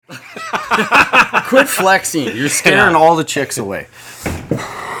Quit flexing. You're scaring all the chicks away.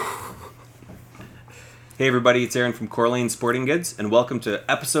 Hey everybody, it's Aaron from Corlane Sporting Goods, and welcome to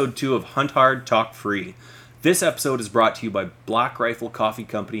episode 2 of Hunt Hard, Talk Free. This episode is brought to you by Black Rifle Coffee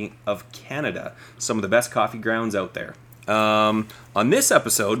Company of Canada, some of the best coffee grounds out there. On this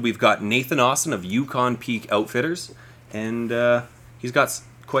episode, we've got Nathan Austin of Yukon Peak Outfitters, and he's got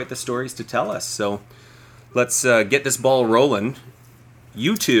quite the stories to tell us. So let's get this ball rolling.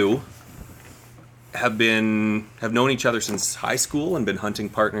 You two have known each other since high school and been hunting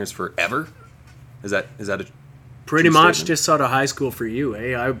partners forever. Is that a pretty true much statement? just out of high school for you,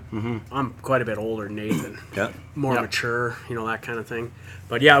 eh? I'm quite a bit older than Nathan. Yeah. More mature, that kind of thing.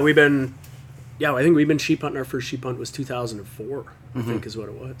 But yeah, I think we've been sheep hunting. Our first sheep hunt was 2004, I think is what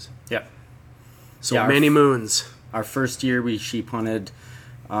it was. Yeah. So many moons. Our first year we sheep hunted,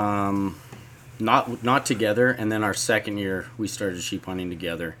 not together, and then our second year we started sheep hunting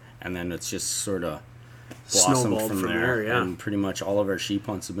together, and then it's just sort of blossomed Snowballed from there. yeah. And pretty much all of our sheep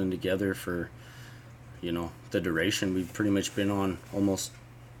hunts have been together for, the duration. We've pretty much been on almost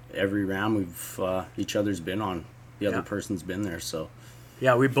every ram each other's been on. The other person's been there, so.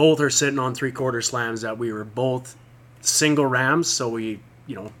 Yeah, we both are sitting on 3/4 slams that we were both single rams. So we,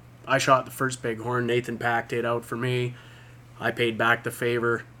 I shot the first bighorn. Nathan packed it out for me. I paid back the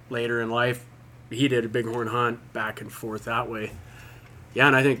favor later in life. He did a bighorn hunt back and forth that way. Yeah,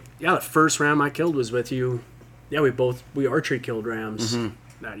 and I think, the first ram I killed was with you. Yeah, we archery killed rams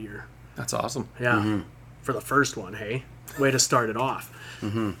that year. That's awesome. Yeah, for the first one, hey? Way to start it off.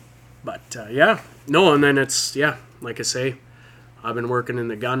 But, and then it's, like I say, I've been working in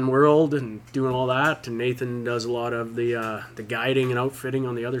the gun world and doing all that, and Nathan does a lot of the guiding and outfitting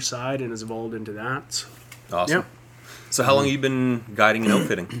on the other side and has evolved into that. So, Awesome. yeah. So how long have you been guiding and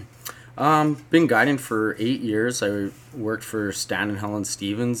outfitting? Been guiding for 8 years. I worked for Stan and Helen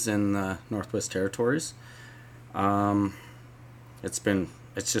Stevens in the Northwest Territories.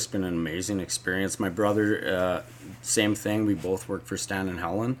 It's just been an amazing experience. My brother, same thing. We both worked for Stan and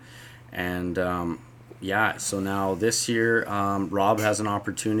Helen, and so now this year, Rob has an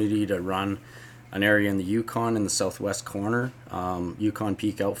opportunity to run an area in the Yukon in the southwest corner, Yukon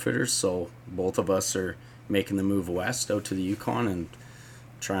Peak Outfitters. So both of us are making the move west out to the Yukon and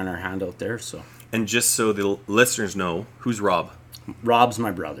trying our hand out there. So. And just so the listeners know, who's Rob? Rob's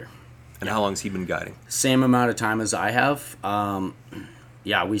my brother. And how long has he been guiding? Same amount of time as I have. I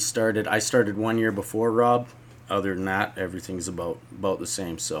started 1 year before Rob. Other than that, everything's about the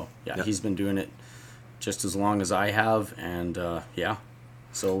same. So he's been doing it just as long as I have, and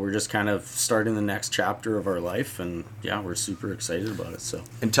so we're just kind of starting the next chapter of our life, and we're super excited about it. So.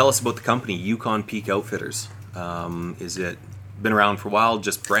 And tell us about the company, Yukon Peak Outfitters. Is it been around for a while,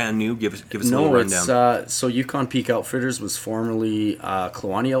 just brand new? Give us a little rundown. So Yukon Peak Outfitters was formerly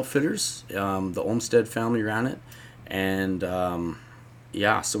Kluane Outfitters. The Olmsted family ran it, and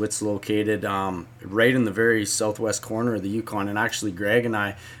so it's located right in the very southwest corner of the Yukon. And actually, Greg and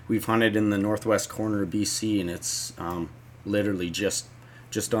I, we've hunted in the northwest corner of BC, and it's literally just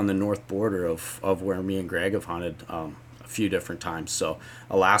on the north border of where me and Greg have hunted a few different times. So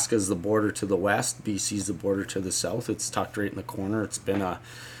Alaska's the border to the west, BC's the border to the south. It's tucked right in the corner. It's been I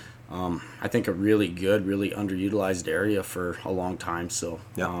think a really good, really underutilized area for a long time. So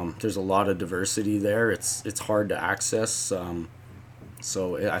there's a lot of diversity there. It's hard to access.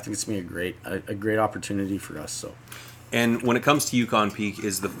 So I think it's going to be a great opportunity for us. So. And when it comes to Yukon Peak,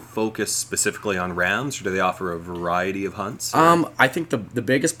 is the focus specifically on rams, or do they offer a variety of hunts? I think the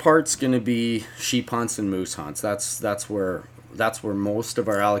biggest part's going to be sheep hunts and moose hunts. That's where most of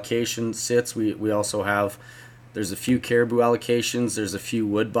our allocation sits. We also have, there's a few caribou allocations, there's a few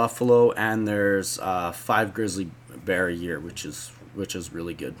wood buffalo, and there's 5 grizzly bear a year, which is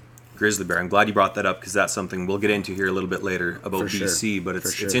really good. Grizzly bear. I'm glad you brought that up, because that's something we'll get into here a little bit later about BC. But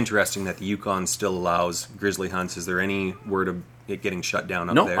it's interesting that the Yukon still allows grizzly hunts. Is there any word of it getting shut down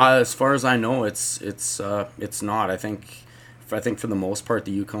up there? No, as far as I know, it's not. I think for the most part,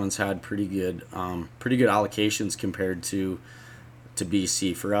 the Yukon's had pretty good allocations compared to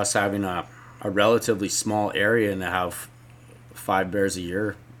BC. For us, having a relatively small area and to have 5 bears a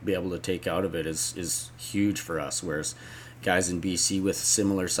year be able to take out of it is huge for us. Whereas guys in BC with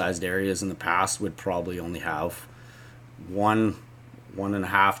similar sized areas in the past would probably only have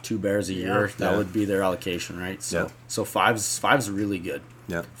 1.5, 2 bears a year. That would be their allocation, right? So five's really good.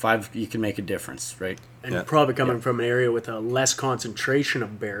 Yeah. 5, you can make a difference, right? And probably coming from an area with a less concentration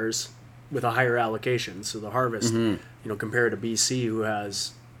of bears with a higher allocation. So the harvest, compared to BC, who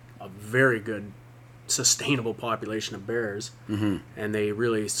has a very good sustainable population of bears, and they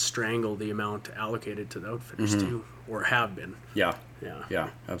really strangle the amount allocated to the outfitters too, or have been. Yeah,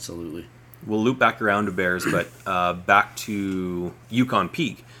 absolutely. we'll loop back around to bears, but back to Yukon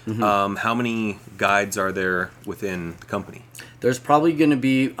Peak. How many guides are there within the company? There's probably going to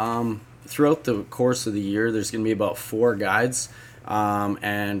be, throughout the course of the year, there's going to be about 4 guides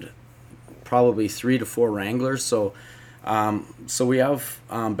and probably 3 to 4 wranglers. So we have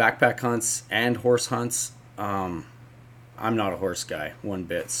backpack hunts and horse hunts. I'm not a horse guy one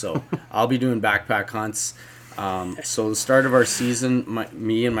bit, so I'll be doing backpack hunts. So the start of our season,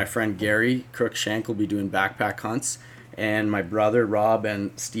 me and my friend Gary Crookshank will be doing backpack hunts, and my brother Rob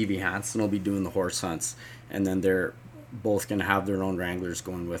and Stevie Hansen will be doing the horse hunts, and then they're both going to have their own wranglers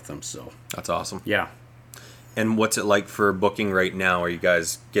going with them. So that's awesome. Yeah. And what's it like for booking right now? Are you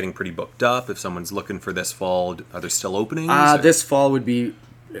guys getting pretty booked up? If someone's looking for this fall, are there still openings? This fall would be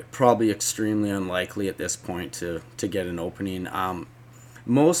probably extremely unlikely at this point to get an opening.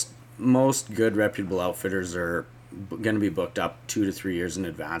 Most good reputable outfitters are going to be booked up 2 to 3 years in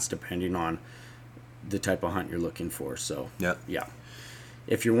advance, depending on the type of hunt you're looking for. So yeah,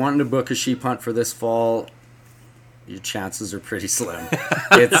 if you're wanting to book a sheep hunt for this fall, your chances are pretty slim.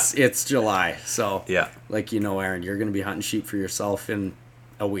 It's July, so yeah, like Aaron, you're going to be hunting sheep for yourself in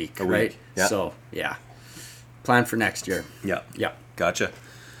a week, right? Yeah. So yeah, plan for next year. Yeah, yeah, gotcha.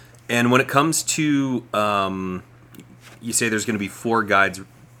 And when it comes to, you say there's going to be 4 guides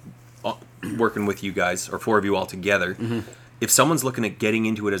working with you guys, or 4 of you all together. If someone's looking at getting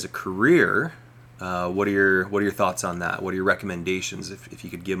into it as a career, what are your thoughts on that? What are your recommendations? If you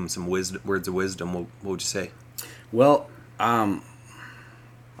could give them some words of wisdom, what would you say? Well, I'll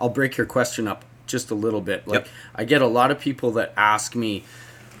break your question up just a little bit. Like, yep. I get a lot of people that ask me,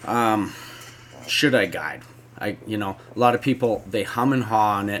 should I guide? A lot of people, they hum and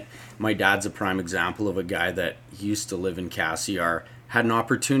haw on it. My dad's a prime example of a guy that used to live in Cassiar, had an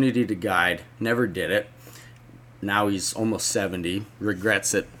opportunity to guide, never did it. Now he's almost 70,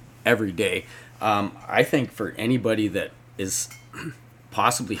 regrets it every day. I think for anybody that is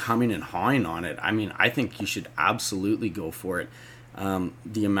possibly humming and hawing on it, I think you should absolutely go for it.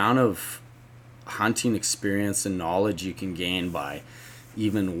 The amount of hunting experience and knowledge you can gain by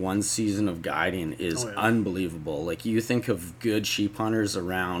even one season of guiding is unbelievable. Like, you think of good sheep hunters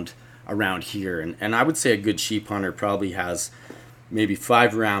around here, and I would say a good sheep hunter probably has maybe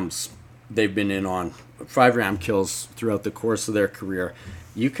 5 rams they've been in on, 5 ram kills throughout the course of their career.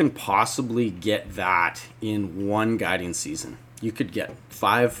 You can possibly get that in one guiding season. You could get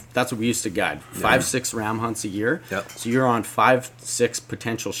 5, that's what we used to guide, 5-6 ram hunts a year. Yep. So you're on 5-6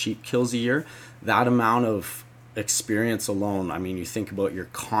 potential sheep kills a year. That amount of experience alone, you think about, you're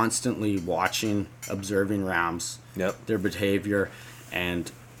constantly watching, observing rams, their behavior,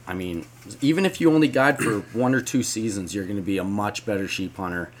 and even if you only guide for 1 or 2 seasons, you're going to be a much better sheep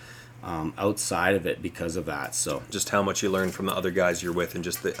hunter outside of it because of that. So just how much you learn from the other guys you're with, and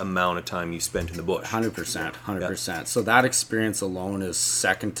just the amount of time you spent in the bush. 100%. Yep. So that experience alone is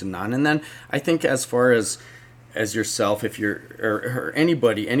second to none. And then I think as far as yourself, if you're or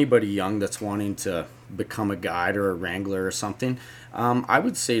anybody young that's wanting to become a guide or a wrangler or something, I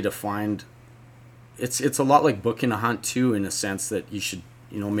would say to find, it's a lot like booking a hunt too, in a sense that you should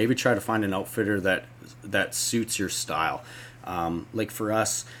maybe try to find an outfitter that suits your style. Like for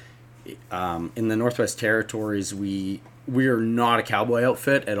us, in the Northwest Territories, we are not a cowboy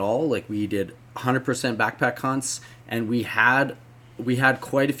outfit at all. Like, we did 100% backpack hunts, and we had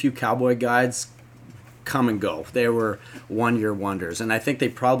quite a few cowboy guides come and go. They were 1-year wonders, and I think they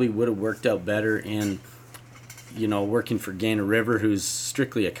probably would have worked out better in working for Gaina River, who's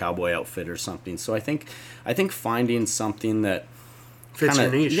strictly a cowboy outfit or something. So I think finding something that fits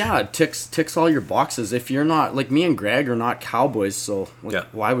your niche. Yeah, ticks all your boxes. If you're not, like, me and Greg are not cowboys, so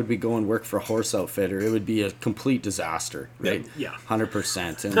why would we go and work for a horse outfitter? It would be a complete disaster, right? Yeah.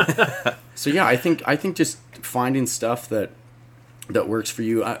 100%. And so yeah, I think just finding stuff that works for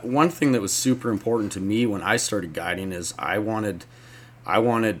you. One thing that was super important to me when I started guiding is I wanted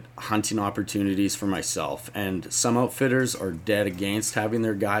hunting opportunities for myself, and some outfitters are dead against having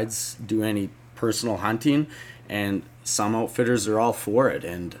their guides do any personal hunting, and some outfitters are all for it,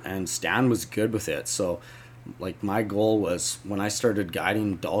 and Stan was good with it. So, like, my goal was, when I started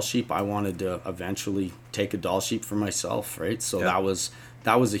guiding Dall sheep, I wanted to eventually take a Dall sheep for myself, right? So that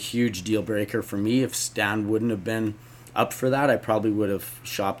was a huge deal breaker for me. If Stan wouldn't have been up for that, I probably would have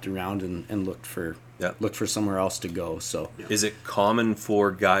shopped around and looked for somewhere else to go. So is it common for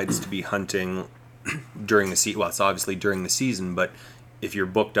guides to be hunting during the season? Well, it's obviously during the season, but if you're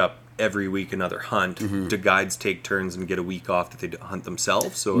booked up every week another hunt, do guides take turns and get a week off that they hunt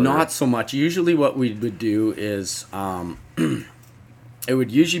themselves? Or? Not so much. Usually what we would do is it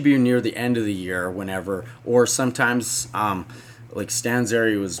would usually be near the end of the year, whenever, or sometimes like Stan's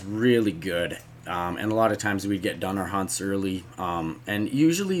area was really good. And a lot of times we'd get done our hunts early. And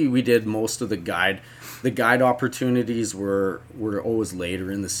usually we did most of the guide. The guide opportunities were always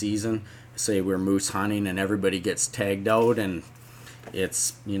later in the season. Say we're moose hunting and everybody gets tagged out, and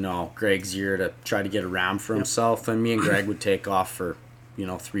it's, Greg's year to try to get a ram for himself. And me and Greg would take off for,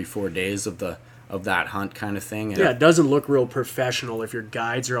 3-4 days of that hunt kind of thing. And Yeah, it doesn't look real professional if your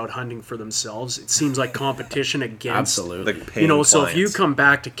guides are out hunting for themselves. It seems like competition against. Absolutely. Like paying So if you clients. come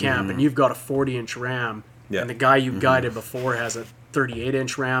back to camp and you've got a 40-inch ram, Yeah. and the guy you guided before has a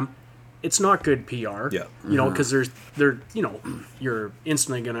 38-inch ram, it's not good PR. Yeah. Because you're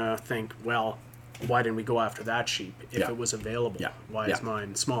instantly gonna think, well, why didn't we go after that sheep if Yeah. it was available? Yeah. Why Yeah. is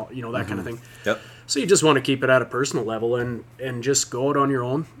mine small? That kind of thing. Yep. So you just want to keep it at a personal level and just go out on your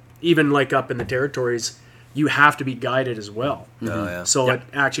own. Even like up in the territories, you have to be guided as well. Oh, yeah. So it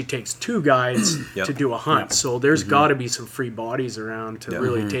actually takes 2 guides Yep. to do a hunt. So there's got to be some free bodies around to Yeah.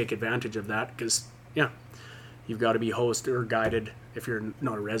 really take advantage of that, because you've got to be hosted or guided if you're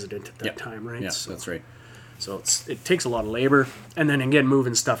not a resident at that Yep. time, right? Yeah, So, that's right. so it takes a lot of labor, and then again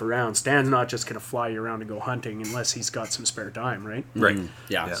moving stuff around. Stan's not just going to fly you around to go hunting unless he's got some spare time, right? Right.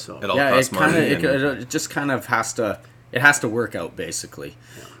 Yeah. So- It all Yeah, costs it kind money. of it just kind of has to work out basically,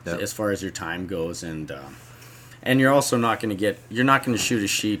 Yeah. as far as your time goes, and you're also not going to shoot a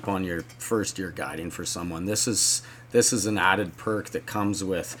sheep on your first year guiding for someone. This is an added perk that comes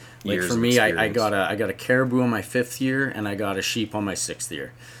with, like, Years for of me, I experience. got a caribou on my 5th year, and I got a sheep on my 6th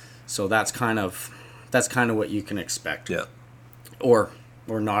year, so that's kind of what you can expect, Yeah. or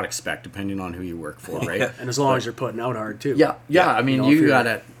not expect, depending on who you work for, right? And as long as you're putting out hard too. Yeah. I mean, if you you're-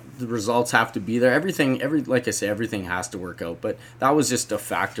 gotta. The results have to be there. Like I say, everything has to work out. But that was just a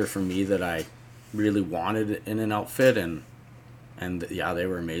factor for me that I really wanted in an outfit, and they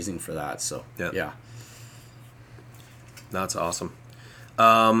were amazing for that. So Yeah. That's awesome.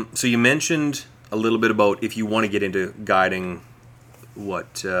 So you mentioned a little bit about if you want to get into guiding,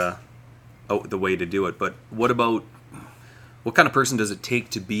 the way to do it. But what kind of person does it take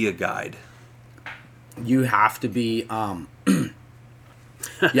to be a guide? You have to be.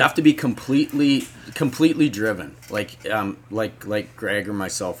 You have to be completely driven, like Greg or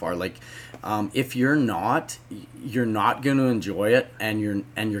myself are. Like, if you're not going to enjoy it, and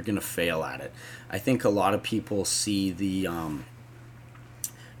you're going to fail at it. I think a lot of people see the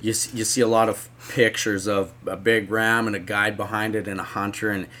you see a lot of pictures of a big ram and a guide behind it and a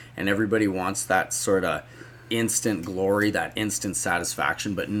hunter, and everybody wants that sort of instant glory, that instant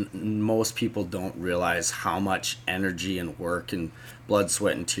satisfaction, but most people don't realize how much energy and work and blood,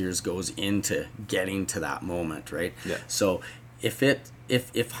 sweat, and tears goes into getting to that moment, right? Yeah. So if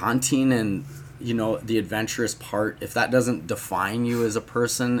hunting and the adventurous part, if that doesn't define you as a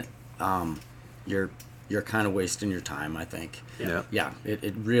person, you're kind of wasting your time, I think. Yeah.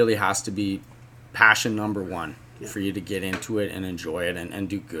 It really has to be passion number one for you to get into it and enjoy it and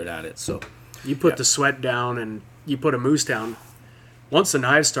do good at it. So You put the sweat down and you put a moose down. Once the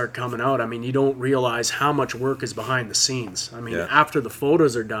knives start coming out, I mean, you don't realize how much work is behind the scenes. I mean, Yeah. after the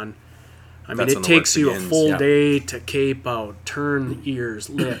photos are done, I mean, That's it when the takes work you begins. a full Yeah. day to cape out, turn ears,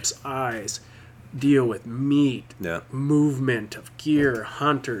 lips, eyes, deal with meat, Yeah. movement of gear,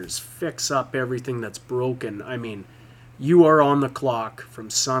 hunters, fix up everything that's broken. I mean, you are on the clock from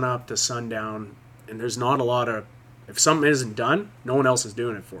sun up to sundown, and there's not a lot of, if something isn't done, no one else is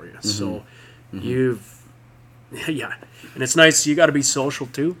doing it for you. So and it's nice. You got to be social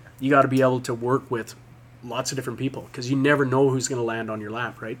too. You got to be able to work with lots of different people, because you never know who's going to land on your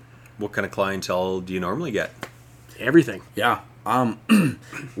lap, right? What kind of clientele do you normally get? Everything. yeah, I've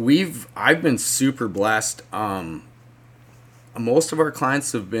been super blessed. Most of our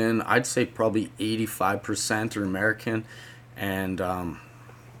clients have been, I'd say, probably 85% are American, and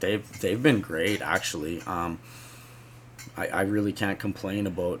they've been great, actually. I really can't complain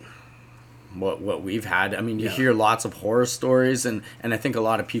about what we've had. I mean, you hear lots of horror stories, and I think a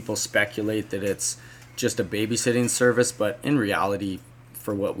lot of people speculate that it's just a babysitting service, but in reality,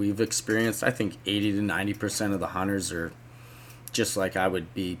 for what we've experienced, I think 80 to 90% of the hunters are just like I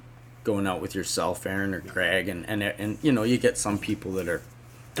would be going out with yourself, Aaron, or Greg, and you get some people that are,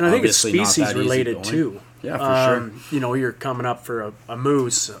 And I think it's obviously not that species related easygoing. too. Yeah, for sure. You're coming up for a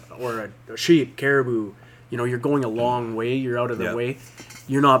moose or a sheep, caribou. You're going a long way. You're out of the Yeah. way.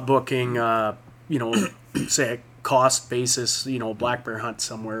 You're not booking, say a cost basis, black bear hunt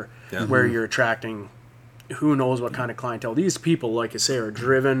somewhere Yeah. where you're attracting who knows what kind of clientele. These people, like you say, are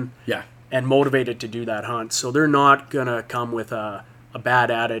driven Yeah. and motivated to do that hunt. So they're not going to come with a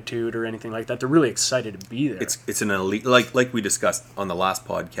bad attitude or anything like that. They're really excited to be there. It's an elite, like we discussed on the last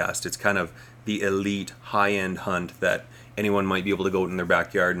podcast. It's kind of the elite high end hunt that anyone might be able to go out in their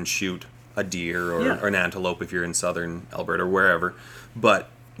backyard and shoot a deer or an antelope if you're in southern Alberta or wherever. But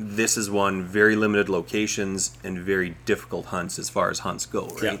this is one very limited locations and very difficult hunts as far as hunts go,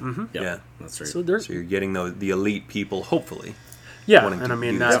 right? Yeah, that's right. So there's So you're getting the elite people, hopefully. yeah, wanting and to I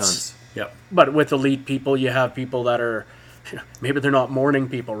mean do these that's. hunts. Yep. But with elite people, you have people that are maybe they're not morning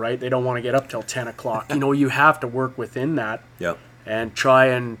people, right? They don't want to get up till 10 o'clock. You have to work within that Yep. and try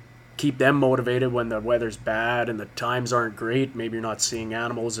and keep them motivated when the weather's bad and the times aren't great. Maybe you're not seeing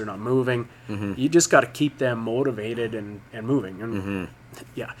animals, they're not moving. You just got to keep them motivated and moving. And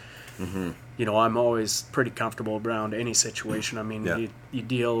yeah. I'm always pretty comfortable around any situation. I mean, Yeah. you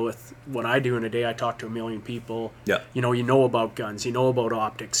deal with what I do in a day. I talk to a million people. Yeah. You know about guns. You know about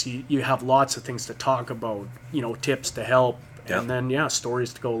optics. You have lots of things to talk about. Tips to help, Yeah. and then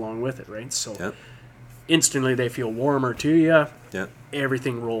stories to go along with it. Right. So Yeah. instantly they feel warmer to you. Yeah.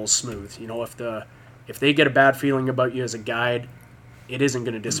 Everything rolls smooth. If they get a bad feeling about you as a guide, it isn't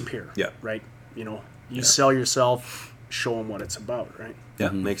going to disappear. Yeah. Right. You sell yourself. Show them what it's about. Right. Yeah.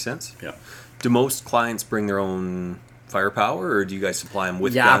 Makes sense. Yeah. Do most clients bring their own firepower, or do you guys supply them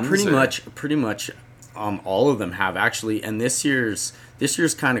with Yeah, guns? pretty much. All of them have actually, and this year's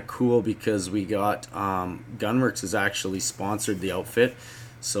kind of cool because we got Gunworks has actually sponsored the outfit,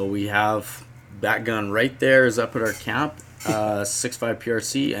 so we have that gun right there is up at our camp, 6.5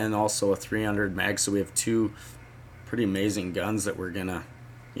 PRC, and also a 300 mag. So we have two pretty amazing guns that we're gonna,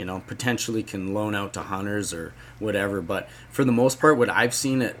 potentially can loan out to hunters or whatever. But for the most part, what I've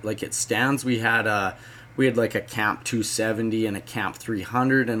seen at stands, we had like a Camp 270 and a Camp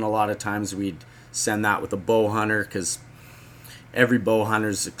 300, and a lot of times we'd send that with a bow hunter because every bow hunter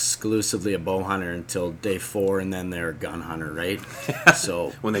is exclusively a bow hunter until day 4, and then they're a gun hunter, right?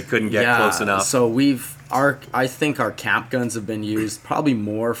 So when they couldn't get close enough. So I think our camp guns have been used probably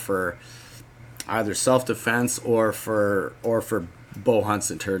more for either self-defense or for bow hunts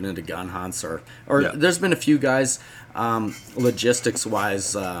that turned into gun hunts, or there's been a few guys logistics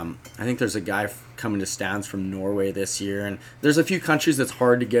wise. I think there's a guy coming to stands from Norway this year, and there's a few countries that's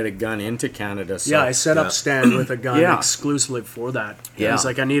hard to get a gun into Canada. So, I set up stand with a gun Yeah. exclusively for that. Yeah. He's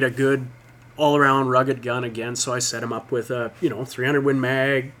like, I need a good all-around rugged gun again, so I set him up with a 300 Win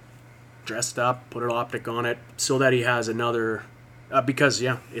Mag, dressed up, put an optic on it, so that he has another. Because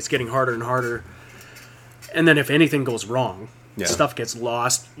it's getting harder and harder. And then if anything goes wrong, stuff gets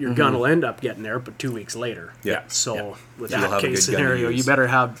lost. Your gun will end up getting there, but 2 weeks later. Yeah. So with You'll have that a case good gun to scenario, you use. better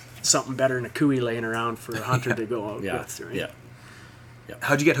have something better than a Cooey laying around for a hunter to go out with. Right? Yeah.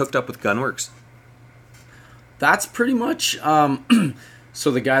 How'd you get hooked up with Gunworks? That's pretty much. So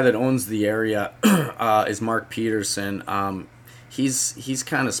the guy that owns the area is Mark Peterson. He's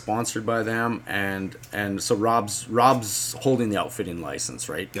kind of sponsored by them, and so Rob's holding the outfitting license,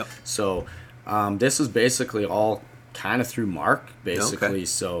 right? Yep. So this is basically all kind of through Mark, basically. Okay.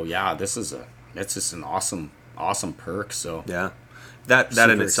 So it's just an awesome perk. So Yeah, that in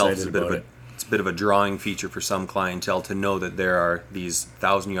Super itself is a excited bit of about a it. it's a bit of a drawing feature for some clientele to know that there are these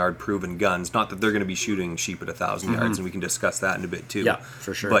 1,000-yard proven guns. Not that they're going to be shooting sheep at 1,000 yards, and we can discuss that in a bit too. Yeah,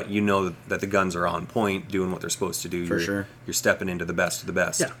 for sure. But that the guns are on point, doing what they're supposed to do. For sure. You're stepping into the best of the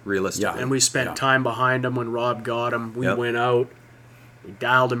best, Yeah. realistically. Yeah. And we spent time behind him when Rob got him. We Yep. went out, we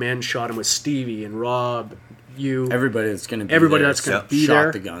dialed him in, shot him with Stevie and Rob, you. everybody that's going to be Everybody there that's gonna Yeah. be shot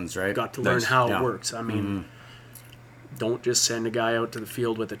there the guns, right? got to learn Nice. how Yeah. it works. I mean, don't just send a guy out to the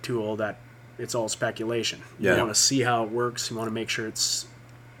field with a tool that it's all speculation. Yeah. You want to see how it works. You want to make sure it's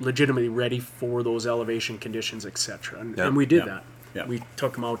legitimately ready for those elevation conditions, etc. Yeah. And we did Yeah. that. Yeah. We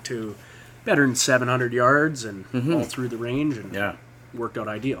took him out to better than 700 yards and all through the range, and Yeah. worked out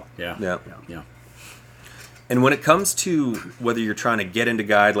ideal. Yeah. Yeah. Yeah. And when it comes to whether you're trying to get into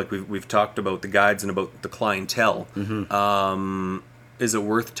guide, like we've talked about the guides and about the clientele, is it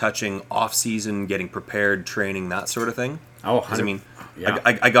worth touching off-season, getting prepared, training, that sort of thing? Oh, 'Cause, I mean, yeah.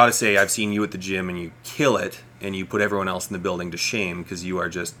 I gotta say, I've seen you at the gym and you kill it, and you put everyone else in the building to shame because you are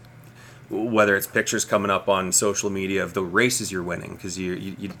just, whether it's pictures coming up on social media of the races you're winning, because you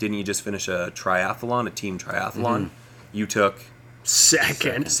didn't you just finish a triathlon, a team triathlon? You took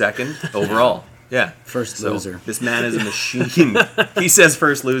second overall. Yeah, First loser. This man is a machine. He says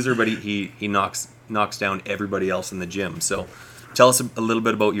first loser, but he knocks down everybody else in the gym. So, tell us a little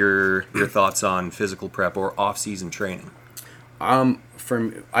bit about your thoughts on physical prep or off-season training.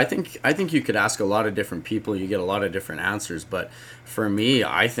 I think you could ask a lot of different people. You get a lot of different answers. But for me,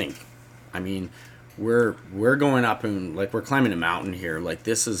 I mean, we're going up and like we're climbing a mountain here. Like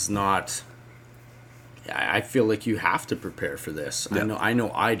this is not. I feel like you have to prepare for this. Yeah. I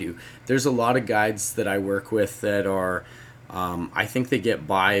know I do. There's a lot of guides that I work with that are, I think they get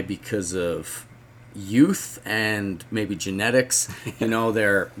by because of youth and maybe genetics. You know,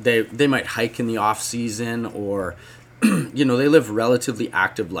 they might hike in the off season, or you know, they live relatively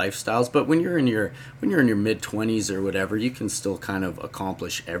active lifestyles. But when you're in your mid 20s or whatever, you can still kind of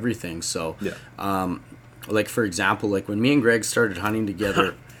accomplish everything. So, like for example, like when me and Greg started hunting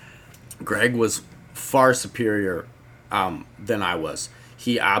together, Greg was far superior than I was.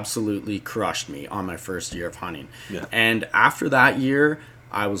 He absolutely crushed me on my first year of hunting. Yeah. And after that year,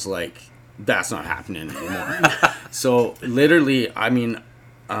 I was like, that's not happening anymore. So literally, I mean,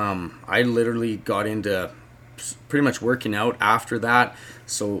 I literally got into pretty much working out after that.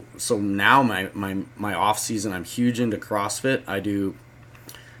 So now my off season, I'm huge into CrossFit. I do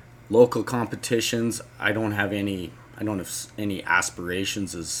local competitions. I don't have any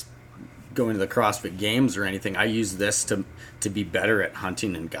aspirations as going to the CrossFit Games or anything. I use this to be better at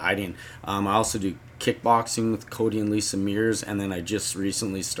hunting and guiding. I also do kickboxing with Cody and Lisa Mears, and then I just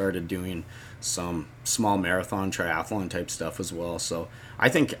recently started doing some small marathon triathlon type stuff as well. So I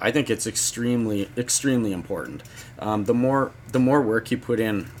think it's extremely important. The more work you put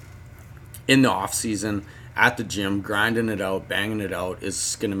in the off season at the gym, grinding it out, banging it out,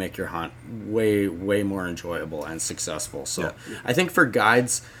 is going to make your hunt way more enjoyable and successful. So I think for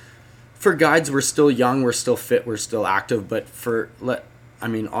guides, we're still young, we're still fit, we're still active, but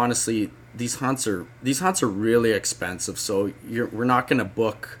honestly, these hunts are really expensive. So we're not going to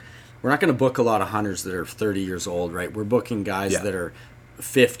book a lot of hunters that are 30 years old, right? We're booking guys that are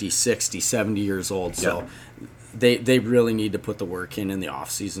 50, 60, 70 years old. So they really need to put the work in the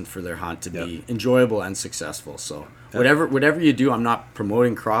off season for their hunt to be enjoyable and successful. So whatever you do, I'm not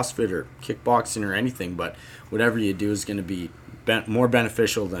promoting CrossFit or kickboxing or anything, but whatever you do is going to be more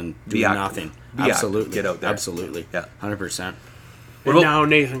beneficial than doing nothing. Absolutely. Active. Get out there. Absolutely. Yeah. 100%. And now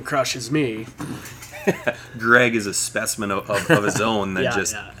Nathan crushes me. Greg is a specimen of his own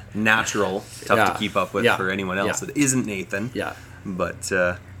that natural, tough to keep up with for anyone else that isn't Nathan. Yeah. But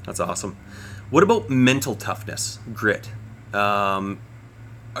that's awesome. What about mental toughness, grit? Are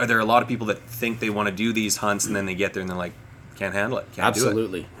there a lot of people that think they want to do these hunts and then they get there and they're like, can't handle it, can't do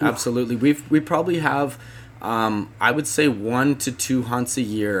it? Absolutely. We probably have, I would say 1 to 2 hunts a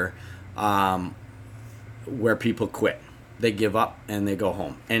year where people quit. They give up and they go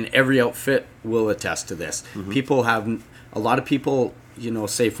home. And every outfit will attest to this. Mm-hmm. A lot of people,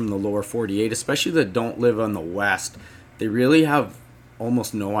 say from the lower 48, especially that don't live on the west, they really have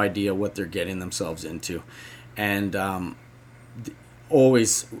almost no idea what they're getting themselves into. And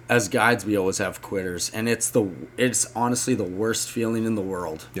always, as guides, we always have quitters. And it's honestly the worst feeling in the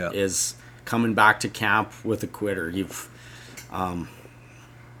world is coming back to camp with a quitter. I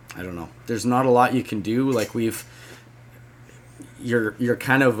don't know. There's not a lot you can do. Like you're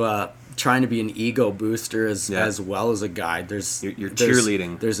kind of trying to be an ego booster as well as a guide. You're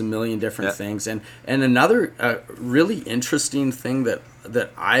cheerleading. There's a million different things, and another really interesting thing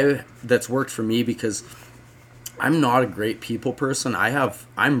that's worked for me, because I'm not a great people person.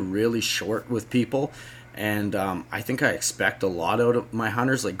 I'm really short with people, and I think I expect a lot out of my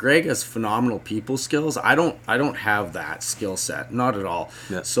hunters. Like Greg has phenomenal people skills. I don't have that skill set, not at all.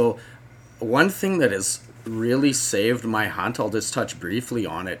 Yeah. So one thing that is really saved my hunt, I'll just touch briefly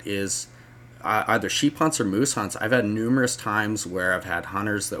on it, is either sheep hunts or moose hunts. I've had numerous times where I've had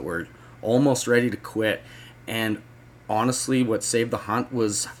hunters that were almost ready to quit, and honestly what saved the hunt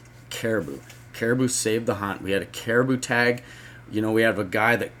was caribou. Caribou saved the hunt. We had a caribou tag. We have a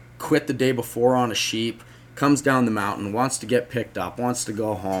guy that quit the day before on a sheep, comes down the mountain, wants to get picked up, wants to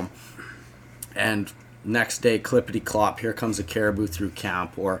go home, and next day, clippity clop, here comes a caribou through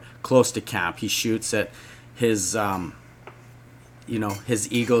camp or close to camp. He shoots it. His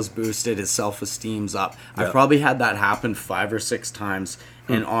his ego's boosted, his self-esteem's up. Yeah. I've probably had that happen 5 or 6 times,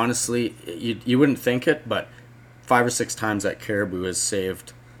 and honestly, you wouldn't think it, but 5 or 6 times that caribou has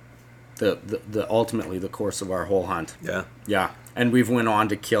saved the ultimately the course of our whole hunt. Yeah. Yeah. And we've went on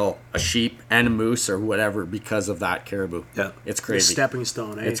to kill a sheep and a moose or whatever because of that caribou. Yeah. It's crazy. The stepping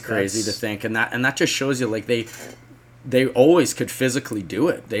stone, eh? It's crazy to think. And that just shows you, like, they always could physically do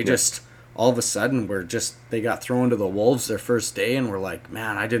it. They just all of a sudden they got thrown to the wolves their first day, and we're like,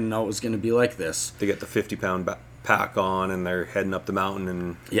 man, I didn't know it was going to be like this. They get the 50-pound pack on and they're heading up the mountain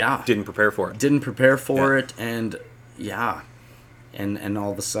and didn't prepare for it. Didn't prepare for it, and and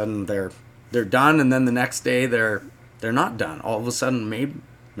all of a sudden they're done, and then the next day they're not done. All of a sudden,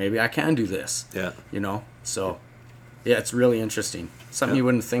 maybe I can do this. Yeah. So it's really interesting. Something you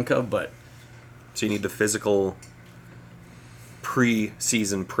wouldn't think of, but so you need the physical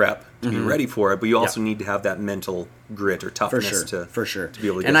pre-season prep to be ready for it, but you also need to have that mental grit or toughness for sure. to be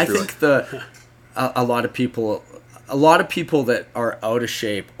able to get through it. And I think a lot of people a lot of people that are out of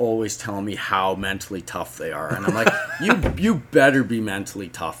shape always tell me how mentally tough they are, and I'm like, you better be mentally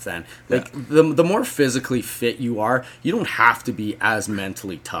tough then. Like the more physically fit you are, you don't have to be as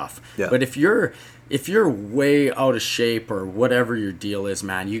mentally tough. Yeah. But if you're way out of shape or whatever your deal is,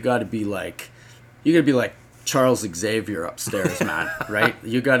 man, you got to be like Charles Xavier upstairs, man, right?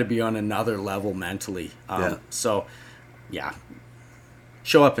 You got to be on another level mentally. So, yeah,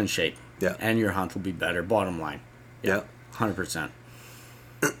 show up in shape. Yeah. And your hunt will be better. Bottom line. Yeah. 100%.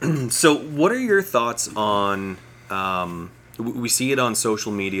 So, what are your thoughts on? We see it on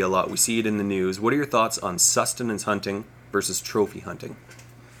social media a lot. We see it in the news. What are your thoughts on sustenance hunting versus trophy hunting?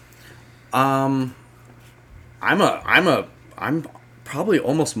 I'm probably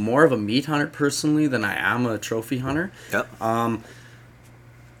almost more of a meat hunter personally than I am a trophy hunter. Yep.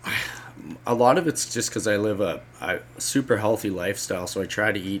 A lot of it's just because I live a super healthy lifestyle, so I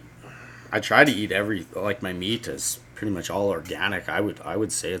try to eat like my meat is pretty much all organic. I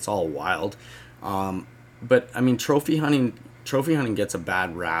would say it's all wild. But I mean, trophy hunting gets a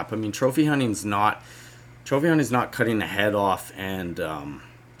bad rap. I mean, trophy hunting's not cutting the head off and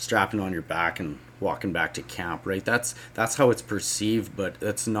strapping on your back and walking back to camp, right? That's how it's perceived, but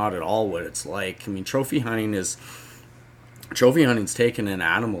that's not at all what it's like. I mean, trophy hunting's taking an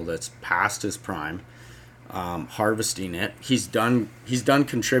animal that's past his prime, harvesting it. He's done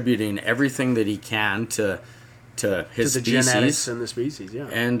contributing everything that he can to his the species. Genetics and the species, yeah.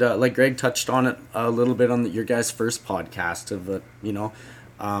 And like Greg touched on it a little bit on your guys' first podcast of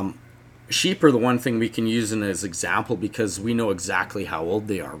sheep are the one thing we can use as example because we know exactly how old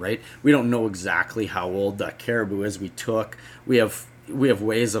they are, right? We don't know exactly how old that caribou is. We have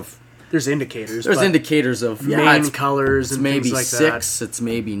ways of. There's indicators. There's indicators of mane colors it's and maybe things like 6, that. it's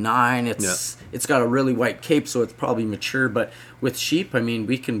maybe 9. It's got a really white cape, so it's probably mature. But with sheep, I mean,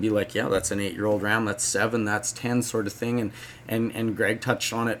 we can be like, yeah, that's an 8-year-old ram, that's 7, that's 10, sort of thing. And Greg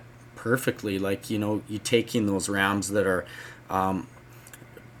touched on it perfectly. Like, you taking those rams that are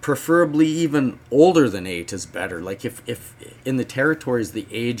preferably even older than 8 is better. Like if in the territories the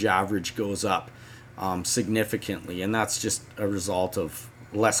age average goes up significantly, and that's just a result of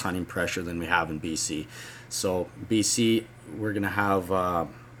less hunting pressure than we have in BC. So BC, we're going to have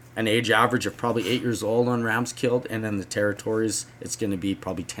an age average of probably 8 years old on rams killed, and then the territories, it's going to be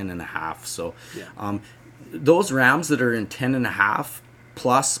probably 10 and a half. So those rams that are in 10 and a half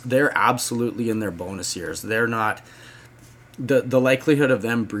plus, they're absolutely in their bonus years. They're not, the likelihood of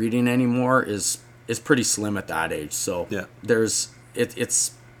them breeding anymore is pretty slim at that age. So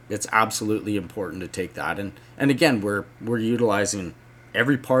it's absolutely important to take that. And again, we're utilizing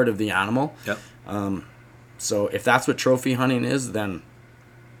every part of the animal. Yep. So if that's what trophy hunting is, then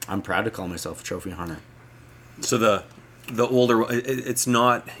I'm proud to call myself a trophy hunter. So the older, it's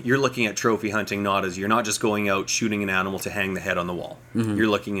not, you're looking at trophy hunting not as, you're not just going out shooting an animal to hang the head on the wall. Mm-hmm. You're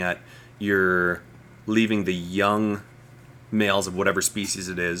looking at, you're leaving the young males of whatever species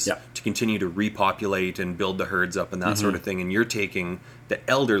it is to continue to repopulate and build the herds up and that sort of thing. And you're taking the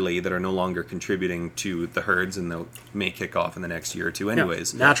elderly that are no longer contributing to the herds and they may kick off in the next year or two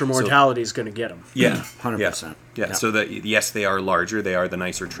anyways. Natural mortality is going to get them. Yeah. 100%. Yeah. So that, yes, they are larger. They are the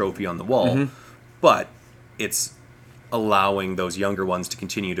nicer trophy on the wall, but it's allowing those younger ones to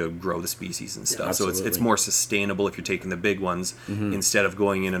continue to grow the species and stuff. So it's more sustainable if you're taking the big ones instead of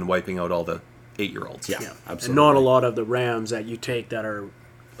going in and wiping out all the 8-year-olds. Yeah, absolutely. And not a lot of the rams that you take that are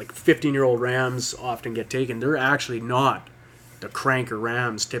like 15-year-old rams often get taken. They're actually not the cranker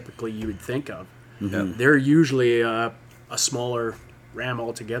rams typically you would think of. Mm-hmm. They're usually a smaller ram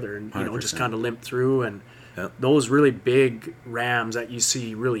altogether, and just kind of limp through. And those really big rams that you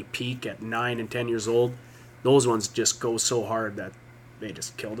see really peak at 9 and 10 years old, those ones just go so hard that they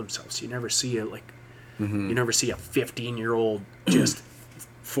just kill themselves. You never see it you never see a 15-year-old just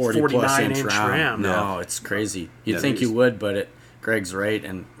 49-inch ram. No, Yeah. it's crazy. You'd think you would, but Greg's right,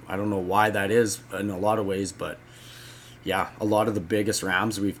 and I don't know why that is in a lot of ways, but yeah, a lot of the biggest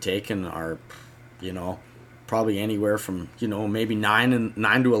rams we've taken are, probably anywhere from, maybe 9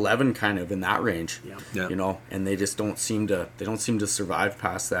 to 11 kind of in that range. Yeah. And they just don't seem to survive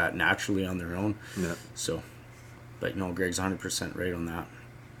past that naturally on their own. Yeah. So, but Greg's 100% right on that.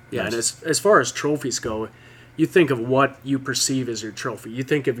 Yeah, and as far as trophies go, you think of what you perceive as your trophy. You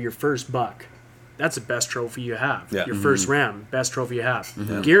think of your first buck. That's the best trophy you have. Yeah. Your first ram, best trophy you have.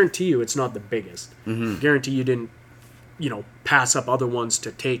 Guarantee you it's not the biggest. Guarantee you didn't, pass up other ones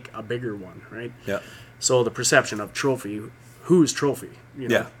to take a bigger one, right? Yeah. So the perception of trophy, whose trophy?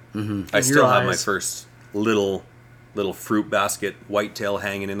 Yeah. I still have my first little fruit basket whitetail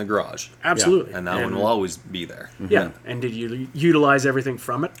hanging in the garage. Absolutely. And that one will always be there. Yeah. And did you utilize everything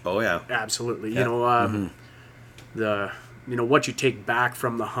from it? Oh, yeah. Absolutely. Yeah. what you take back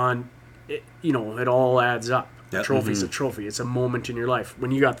from the hunt, it all adds up. Yep. A trophy's a trophy. It's a moment in your life.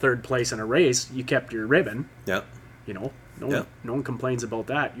 When you got third place in a race, you kept your ribbon. Yeah. No one complains about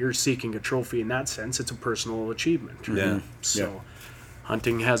that. You're seeking a trophy in that sense. It's a personal achievement. Yeah. So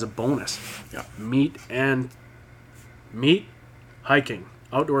hunting has a bonus. Yeah. Meat, hiking,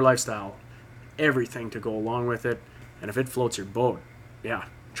 outdoor lifestyle, everything to go along with it. And if it floats your boat,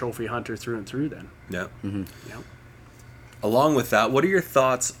 trophy hunter through and through then. Yeah. Yeah. Along with that, what are your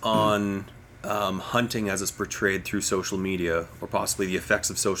thoughts on hunting as it's portrayed through social media, or possibly the effects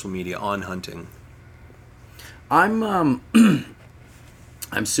of social media on hunting? I'm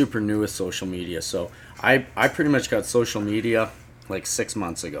I'm super new with social media, so I pretty much got social media like 6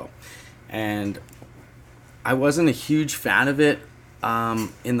 months ago, and I wasn't a huge fan of it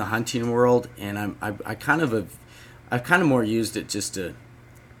in the hunting world, and I've kind of more used it just to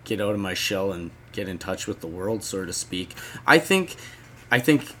get out of my shell and get in touch with the world, so to speak. I think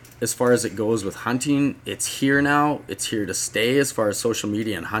as far as it goes with hunting, it's here now. It's here to stay. As far as social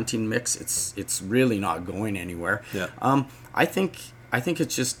media and hunting mix, it's really not going anywhere. Yeah. I think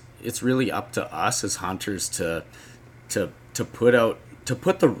it's really up to us as hunters to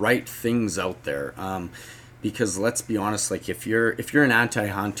put the right things out there. Because let's be honest, like if you're an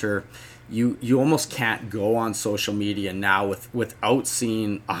anti-hunter, you almost can't go on social media now without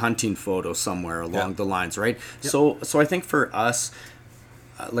seeing a hunting photo somewhere along the lines, right? Yep. So I think for us,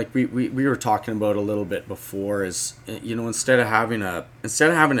 like we were talking about a little bit before, is instead of having a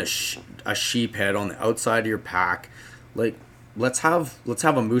sheep head on the outside of your pack, like let's have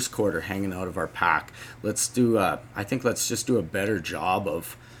a moose quarter hanging out of our pack. Let's just do a better job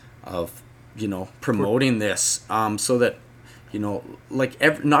of promoting this, so that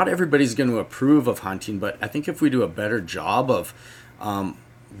not everybody's going to approve of hunting, but I think if we do a better job of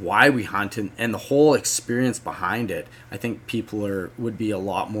why we hunt and the whole experience behind it, I think people would be a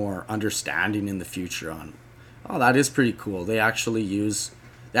lot more understanding in the future on, oh, that is pretty cool. They actually use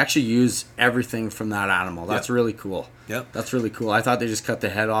everything from that animal. That's really cool. Yep. That's really cool. I thought they just cut the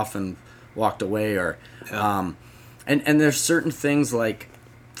head off and walked away, or and there's certain things like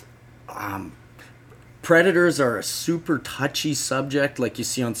predators are a super touchy subject, like you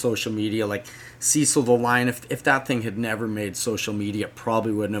see on social media, like Cecil the lion. If that thing had never made social media, it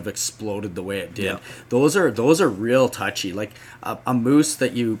probably wouldn't have exploded the way it did. Yeah. Those are real touchy. Like a moose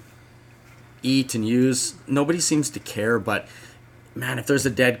that you eat and use, nobody seems to care. But man, if there's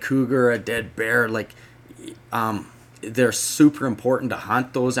a dead cougar, a dead bear, like they're super important to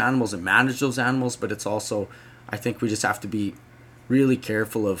hunt those animals and manage those animals. But it's also, I think we just have to be really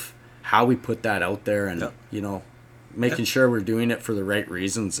careful of how we put that out there, and making sure we're doing it for the right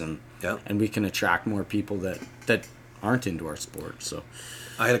reasons, and we can attract more people that aren't into our sport. So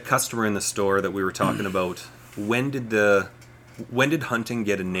I had a customer in the store that we were talking about when did hunting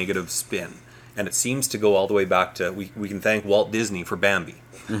get a negative spin, and it seems to go all the way back to we can thank Walt Disney for Bambi.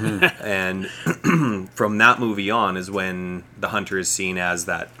 Mm-hmm. And from that movie on is when the hunter is seen as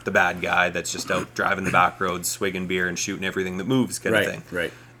the bad guy that's just out driving the back roads, swigging beer and shooting everything that moves kind of thing.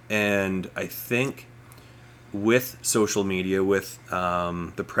 Right. And I think with social media, with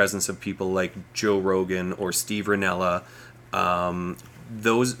the presence of people like Joe Rogan or Steve Rinella,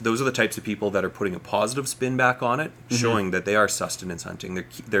 those are the types of people that are putting a positive spin back on it, showing that they are sustenance hunting.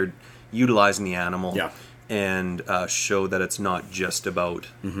 They're utilizing the animal, and show that it's not just about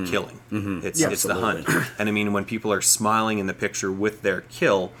killing. It's the hunt. And I mean, when people are smiling in the picture with their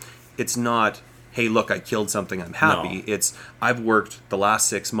kill, it's not, hey, look, I killed something, I'm happy. No. It's, I've worked the last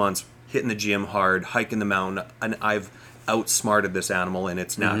 6 months hitting the gym hard, hiking the mountain, and I've outsmarted this animal in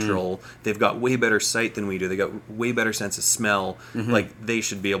its natural. They've got way better sight than we do. They got way better sense of smell. Like, they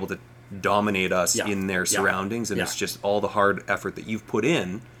should be able to dominate us in their surroundings, and it's just all the hard effort that you've put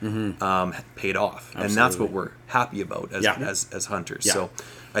in paid off. Absolutely. And that's what we're happy about as hunters. So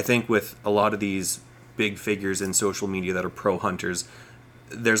I think with a lot of these big figures in social media that are pro hunters,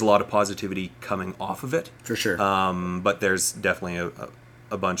 there's a lot of positivity coming off of it. For sure. But there's definitely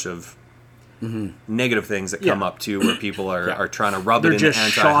a bunch of negative things that come up too, where people are trying to rub it in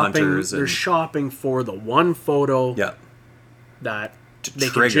anti-hunters. They're shopping for the one photo that they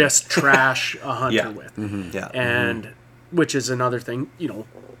can just trash a hunter with. And which is another thing,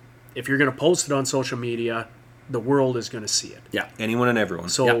 if you're going to post it on social media, the world is going to see it. Yeah, anyone and everyone.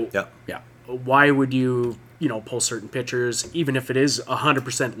 So why would you post certain pictures, even if it is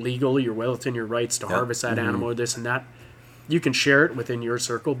 100% legal, you're well within your rights to harvest that animal or this and that. You can share it within your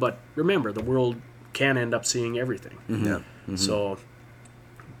circle, but remember, the world can end up seeing everything. So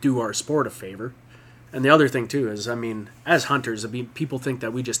do our sport a favor. And the other thing too is, I mean, as hunters, people think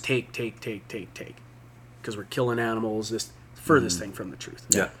that we just take. because we're killing animals. This furthest thing from the truth.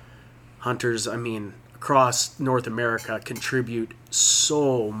 Yeah. Hunters, I mean, across North America contribute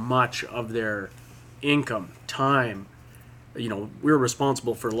so much of their income, time. You know, we're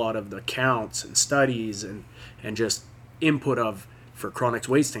responsible for a lot of the counts and studies and just input for chronic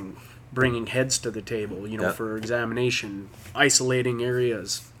wasting, bringing heads to the table, you know, for examination, isolating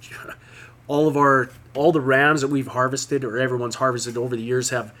areas. All the rams that we've harvested or everyone's harvested over the years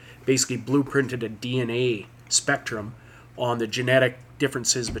have basically blueprinted a DNA spectrum on the genetic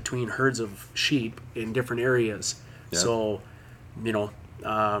differences between herds of sheep in different areas. Yeah. So,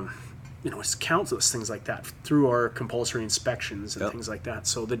 it's countless things like that through our compulsory inspections and things like that.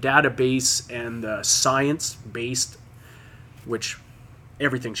 So the database and the science-based, which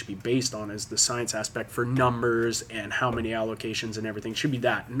everything should be based on, is the science aspect for numbers and how many allocations and everything should be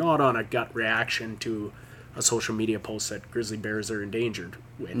that, not on a gut reaction to a social media post that grizzly bears are endangered,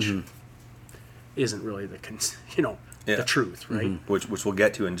 which isn't really the truth, right? Which we'll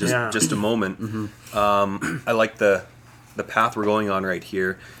get to in just a moment. I like the path we're going on right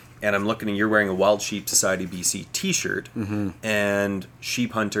here, and I'm looking, and you're wearing a Wild Sheep Society BC t-shirt, and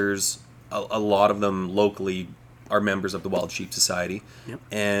sheep hunters, a lot of them locally are members of the Wild Sheep Society. Yep.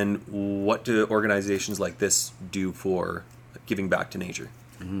 And what do organizations like this do for giving back to nature?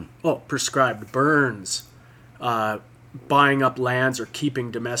 Oh, prescribed burns, buying up lands or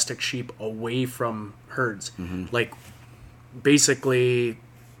keeping domestic sheep away from herds. Like, basically,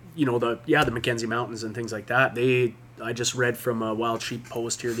 the Mackenzie Mountains and things like that. I just read from a Wild Sheep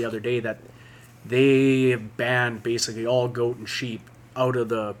post here the other day that they banned basically all goat and sheep out of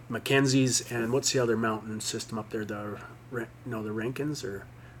the Mackenzies, and what's the other mountain system up there? The Rankins, or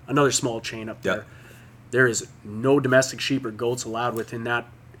another small chain up there. There is no domestic sheep or goats allowed within that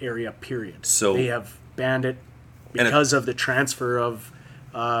area, period. So they have banned it because of the transfer of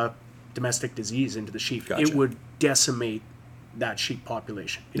domestic disease into the sheep. Gotcha. It would decimate that sheep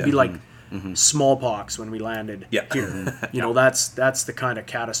population. It'd be like smallpox when we landed here. That's the kind of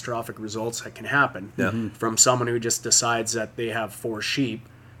catastrophic results that can happen from someone who just decides that they have 4 sheep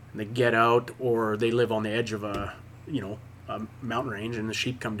and they get out, or they live on the edge of a mountain range and the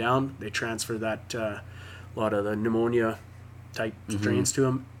sheep come down. They transfer that a lot of the pneumonia type strains to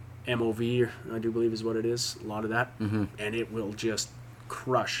them. MOV, I do believe, is what it is. A lot of that, and it will just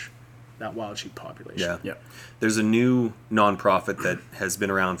crush that wild sheep population. Yeah. There's a new nonprofit that has been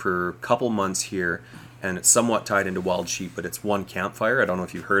around for a couple months here, and it's somewhat tied into wild sheep, but it's One Campfire. I don't know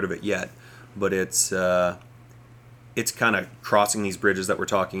if you've heard of it yet, but it's kind of crossing these bridges that we're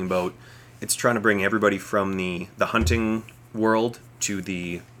talking about. It's trying to bring everybody from the hunting world to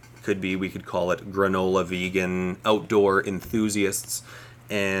we could call it granola vegan outdoor enthusiasts,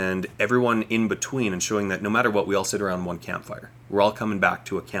 and everyone in between, and showing that no matter what, we all sit around one campfire. We're all coming back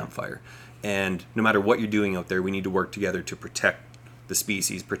to a campfire. And no matter what you're doing out there, we need to work together to protect the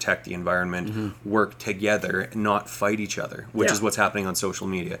species, protect the environment, work together, and not fight each other, which is what's happening on social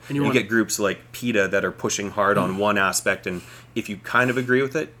media. And you get groups like PETA that are pushing hard on one aspect, and if you kind of agree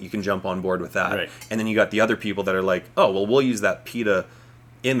with it, you can jump on board with that. Right. And then you got the other people that are like, oh, well, we'll use that PETA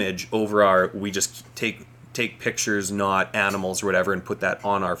image over we just take pictures, not animals or whatever, and put that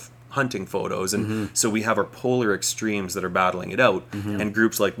on our hunting photos. And so we have our polar extremes that are battling it out. And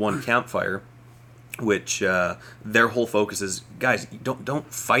groups like One Campfire, which their whole focus is, guys,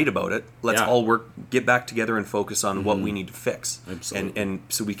 don't fight about it. Let's all get back together and focus on what we need to fix. Absolutely. And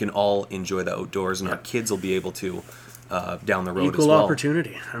so we can all enjoy the outdoors, and our kids will be able to down the road Equal as well.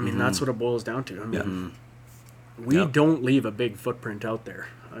 opportunity. I mean, that's what it boils down to. I mean, we don't leave a big footprint out there.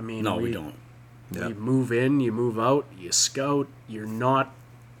 I mean, we don't. Yeah. You move in, you move out, you scout. You're not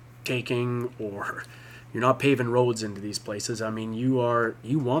taking or you're not paving roads into these places. I mean, you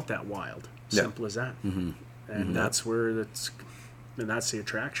want that wild. Simple as that. And that's where that's the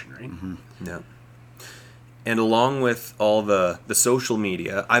attraction, right? Yeah. And along with all the social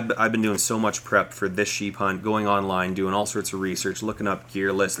media, I've been doing so much prep for this sheep hunt, going online, doing all sorts of research, looking up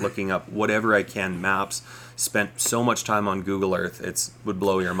gear lists, looking up whatever I can, maps. Spent so much time on Google Earth, it would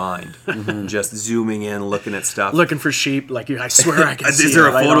blow your mind. Just zooming in, looking at stuff. Looking for sheep, I swear I can see Is there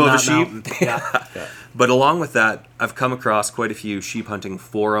a right photo on of a sheep? Yeah. But along with that, I've come across quite a few sheep hunting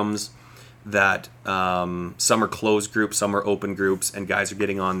forums that some are closed groups, some are open groups, and guys are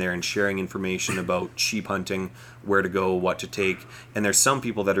getting on there and sharing information about sheep hunting, where to go, what to take. And there's some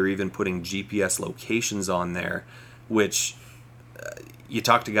people that are even putting GPS locations on there, which you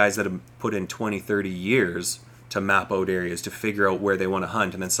talk to guys that have put in 20, 30 years to map out areas, to figure out where they want to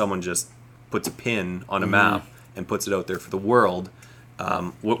hunt, and then someone just puts a pin on a map and puts it out there for the world.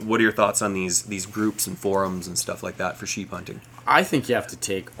 What are your thoughts on these groups and forums and stuff like that for sheep hunting? I think you have to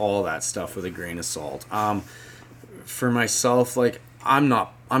take all that stuff with a grain of salt. For myself, like I'm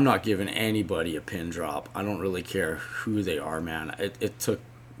not giving anybody a pin drop. I don't really care who they are, man. It took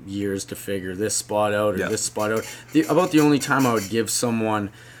years to figure this spot out or this spot out. About the only time I would give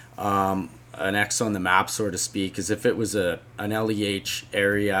someone an X on the map, so to speak, is if it was an LEH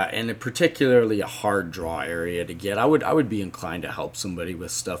area and particularly a hard draw area to get. I would be inclined to help somebody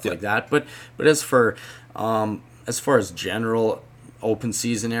with stuff like that. But as far as general open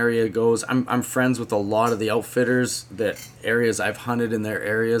season area goes, I'm friends with a lot of the outfitters that areas I've hunted in their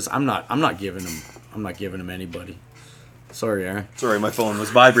areas. I'm not giving them anybody. Sorry, Aaron. Sorry, my phone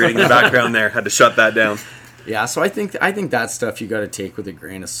was vibrating in the background there. Had to shut that down. Yeah, so I think that stuff you got to take with a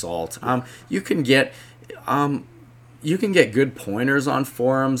grain of salt. You can get good pointers on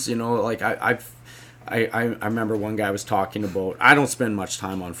forums. You know, like I remember one guy was talking about. I don't spend much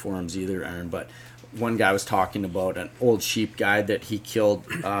time on forums either, Aaron, but one guy was talking about an old sheep guide that he killed.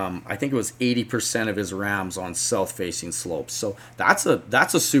 I think it was 80% of his rams on south-facing slopes. So that's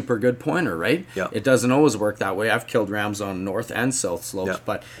a super good pointer, right? Yeah. It doesn't always work that way. I've killed rams on north and south slopes,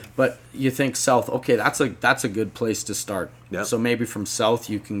 but you think south. Okay, that's a good place to start. Yeah. So maybe from south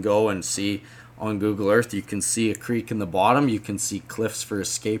you can go and see on Google Earth. You can see a creek in the bottom. You can see cliffs for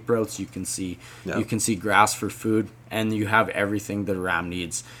escape routes. You can see grass for food, and you have everything that a ram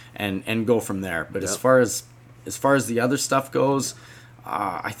needs, and go from there. But as far as the other stuff goes,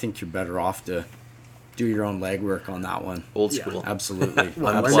 I think you're better off to do your own legwork on that one. Old school. Absolutely.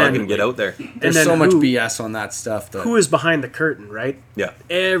 Unplug and get out there. There's so much BS on that stuff. Who is behind the curtain, right? Yeah.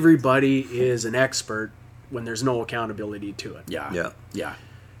 Everybody is an expert when there's no accountability to it. Yeah.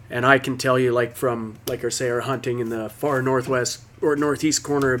 And I can tell you, like I say, our hunting in the far northwest or northeast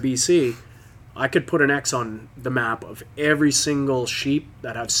corner of BC, I could put an X on the map of every single sheep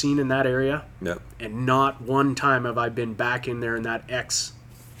that I've seen in that area. Yeah. And not one time have I been back in there and that X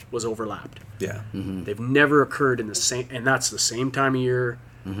was overlapped. Yeah. Mm-hmm. They've never occurred in the same, and that's the same time of year,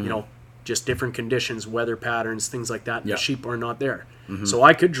 you know, just different conditions, weather patterns, things like that. And the sheep are not there. Mm-hmm. So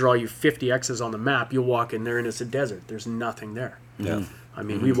I could draw you 50 X's on the map. You'll walk in there and it's a desert. There's nothing there. Yeah. I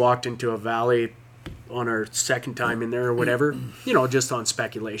mean, we walked into a valley on our second time in there or whatever, you know, just on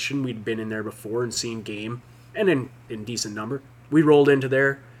speculation. We'd been in there before and seen game, and in decent number. We rolled into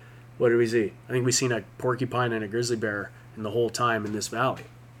there. What did we see? I think we seen a porcupine and a grizzly bear in the whole time in this valley.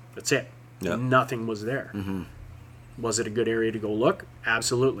 That's it. Yeah. Nothing was there. Mm-hmm. Was it a good area to go look?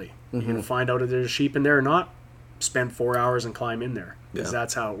 Absolutely. You're going to find out if there's sheep in there or not. Spend 4 hours and climb in there, because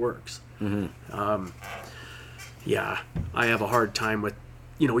that's how it works. Mm-hmm. Yeah, I have a hard time with,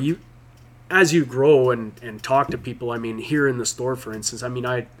 you know, as you grow and talk to people. I mean, here in the store, for instance, I mean,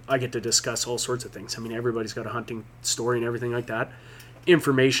 I get to discuss all sorts of things. I mean, everybody's got a hunting story and everything like that.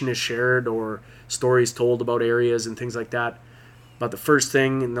 Information is shared or stories told about areas and things like that. But the first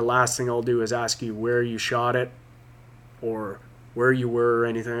thing and the last thing I'll do is ask you where you shot it or where you were or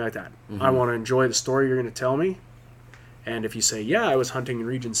anything like that. Mm-hmm. I want to enjoy the story you're going to tell me. And if you say, yeah, I was hunting in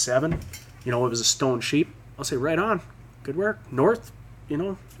Region 7, you know, it was a stone sheep, I'll say, right on. Good work. North, you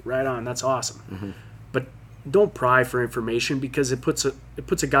know, right on. That's awesome. Mm-hmm. But don't pry for information, because it puts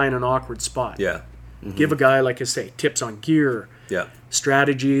a guy in an awkward spot. Yeah. Mm-hmm. Give a guy, like I say, tips on gear,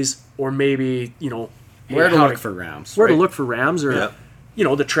 strategies, or maybe, you know, where to look for rams. Where to look for rams, or, you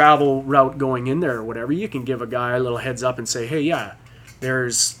know, the travel route going in there or whatever. You can give a guy a little heads up and say, hey, yeah,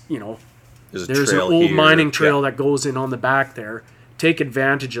 there's, you know, there's an old mining trail that goes in on the back there. Take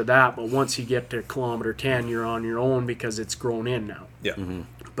advantage of that, but once you get to kilometer 10, you're on your own because it's grown in now. Yeah. Mm-hmm.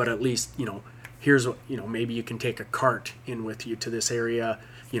 But at least, you know, here's what, you know, maybe you can take a cart in with you to this area,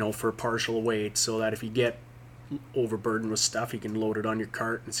 you know, for partial weight, so that if you get overburdened with stuff, you can load it on your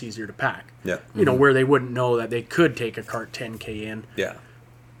cart and it's easier to pack. Yeah. You know, where they wouldn't know that they could take a cart 10K in. Yeah.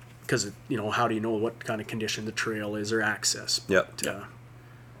 Because, you know, how do you know what kind of condition the trail is or access? But,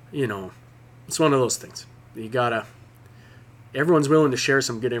 you know, it's one of those things. You gotta... Everyone's willing to share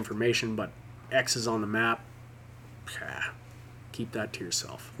some good information, but X's on the map, keep that to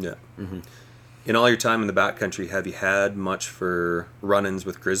yourself. Yeah. Mm-hmm. In all your time in the backcountry, have you had much for run-ins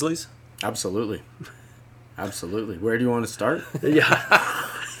with grizzlies? Absolutely. Absolutely. Where do you want to start? Yeah.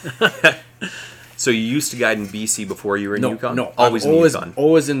 So you used to guide in BC before you were in Yukon? No, always in Yukon.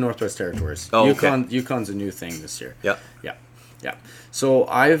 Always in Northwest Territories. Oh, Yukon's a new thing this year. Yeah. So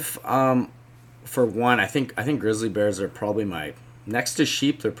I've for one, I think grizzly bears are probably next to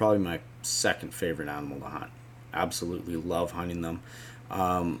sheep, they're probably my second favorite animal to hunt. Absolutely love hunting them.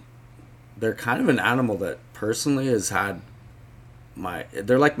 They're kind of an animal that personally has had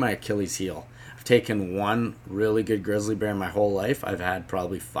they're like my Achilles heel. taken one really good grizzly bear my whole life. I've had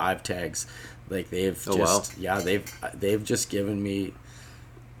probably 5 tags. Like they've they've just given me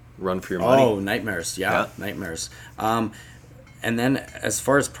run for your money. Oh, nightmares. Yeah. Nightmares. And then as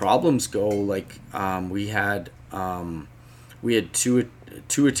far as problems go, like we had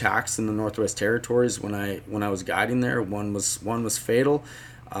two attacks in the Northwest Territories when I was guiding there. One was fatal.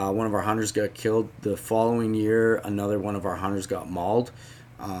 One of our hunters got killed the following year. Another one of our hunters got mauled.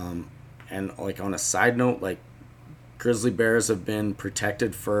 And like on a side note, like grizzly bears have been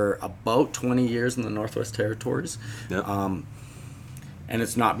protected for about 20 years in the Northwest Territories. Yep. And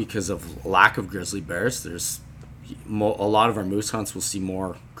it's not because of lack of grizzly bears. There's a lot of our moose hunts will see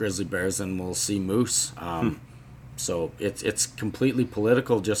more grizzly bears than we'll see moose. So it's completely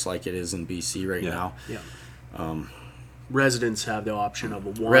political, just like it is in BC right now. Yeah. Residents have the option of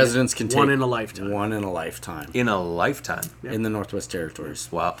one in a lifetime. One in a lifetime. In a lifetime. Yeah. In the Northwest Territories.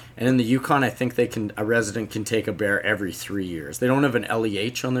 Wow. And in the Yukon, I think a resident can take a bear every 3 years. They don't have an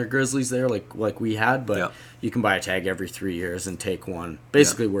LEH on their grizzlies there like we had, but you can buy a tag every 3 years and take one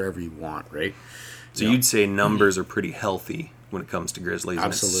basically wherever you want, right? So you'd say numbers are pretty healthy when it comes to grizzlies.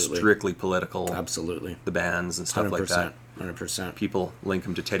 Absolutely. And it's strictly political. Absolutely. The bans and stuff 100%, like that. 100%. People link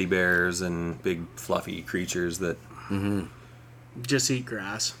them to teddy bears and big fluffy creatures that... Just eat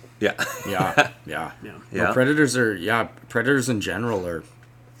grass. Yeah. Yeah. Yeah. No, predators in general are,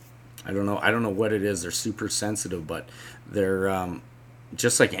 I don't know what it is. They're super sensitive, but they're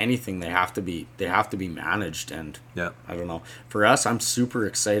just like anything. They have to be managed, and I don't know. For us, I'm super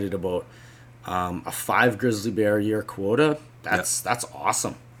excited about a 5 grizzly bear a year quota. That's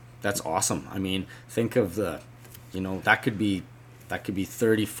awesome. That's awesome. I mean, think of that could be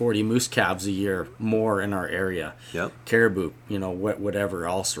 30, 40 moose calves a year more in our area. Yep. Caribou, whatever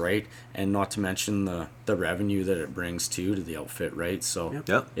else, right? And not to mention the revenue that it brings to the outfit, right? So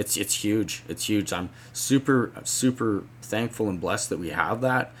it's huge. It's huge. I'm super, super thankful and blessed that we have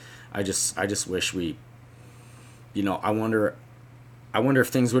that. I just wish we, I wonder if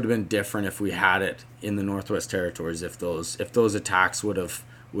things would have been different if we had it in the Northwest Territories, if those attacks would have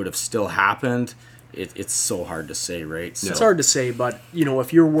still happened. It's so hard to say, right? So, it's hard to say, but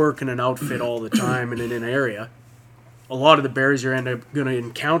if you're working an outfit all the time and in an area, a lot of the bears you're going to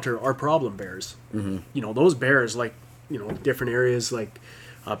encounter are problem bears. Mm-hmm. Those bears, like different areas like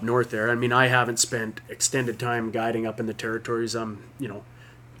up north there. I mean, I haven't spent extended time guiding up in the territories. I'm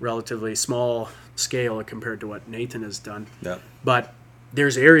relatively small scale compared to what Nathan has done. Yeah. But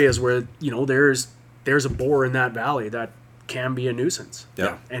there's areas where there's a boar in that valley that can be a nuisance.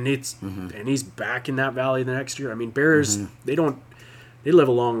 Yeah. And and he's back in that valley the next year. I mean, bears, they live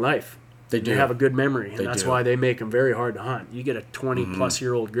a long life. They have a good memory, and that's why they make them very hard to hunt. You get a 20+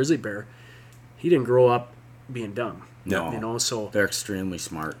 year old grizzly bear, he didn't grow up being dumb. No. So they're extremely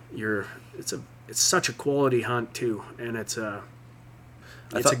smart. It's such a quality hunt too, and it's a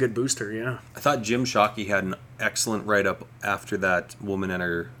good booster, yeah. I thought Jim Shockey had an excellent write-up after that woman and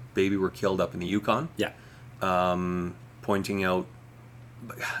her baby were killed up in the Yukon. Yeah. Pointing out,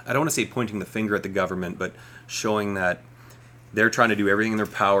 I don't want to say pointing the finger at the government, but showing that they're trying to do everything in their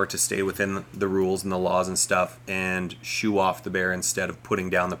power to stay within the rules and the laws and stuff and shoo off the bear instead of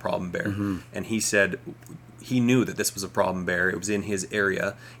putting down the problem bear. Mm-hmm. And he said he knew that this was a problem bear. It was in his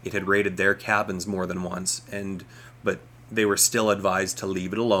area. It had raided their cabins more than once, but they were still advised to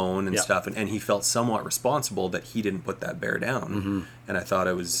leave it alone and stuff. And he felt somewhat responsible that he didn't put that bear down. Mm-hmm. And I thought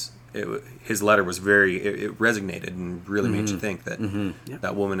his letter was it resonated and really made you think that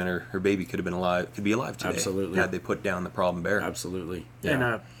that woman and her baby could be alive today. Absolutely. Had they put down the problem bear. Absolutely.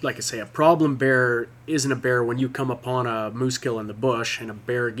 Yeah. And like I say, a problem bear isn't a bear when you come upon a moose kill in the bush and a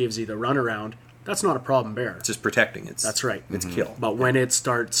bear gives you the runaround. That's not a problem bear. It's just protecting. That's right. It's kill. But when it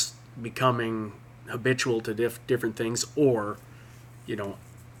starts becoming habitual to different things, or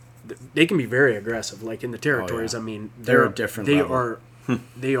they can be very aggressive. Like in the territories, I mean, they're a different level.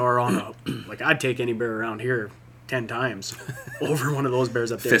 They are on a, like, I'd take any bear around here 10 times over one of those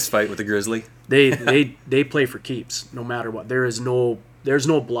bears up there. Fist fight with a grizzly. They play for keeps no matter what. There's no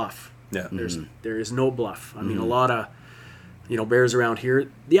bluff. Yeah. There is no bluff. I mean, a lot of bears around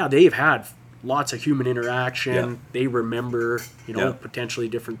here, they've had lots of human interaction. Yeah. They remember, potentially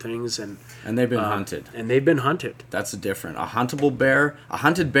different things, and they've been hunted. And they've been hunted. That's a hunted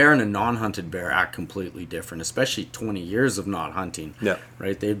bear and a non-hunted bear act completely different, especially 20 years of not hunting. Yeah.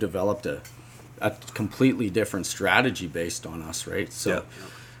 Right? They've developed a completely different strategy based on us, right? So,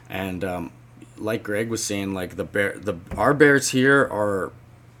 and like Greg was saying, like our bears here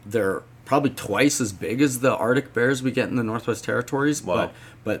they're probably twice as big as the Arctic bears we get in the Northwest Territories. Wow.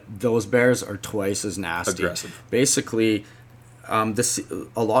 But those bears are twice as nasty. Aggressive. Basically,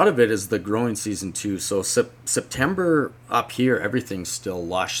 a lot of it is the growing season too. So September up here, everything's still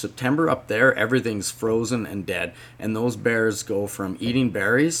lush. September up there, everything's frozen and dead. And those bears go from eating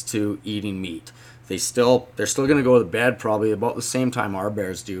berries to eating meat. They're still going to go to bed probably about the same time our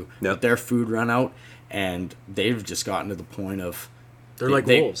bears do. Yep. But their food run out, and they've just gotten to the point of They're like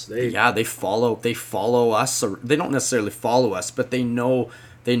wolves. They follow us. Or they don't necessarily follow us, but they know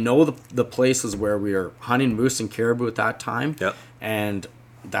the places where we are hunting moose and caribou at that time. Yep. And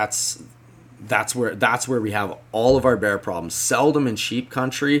that's where we have all of our bear problems. Seldom in sheep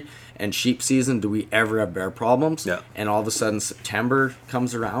country and sheep season do we ever have bear problems. Yeah. And all of a sudden September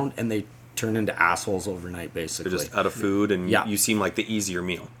comes around and they turn into assholes overnight, basically. They're just out of food, and Yeah. you seem like the easier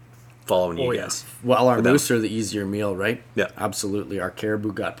meal following you guys. Well, our For them. moose are the easier meal, right? Yeah. Absolutely. Our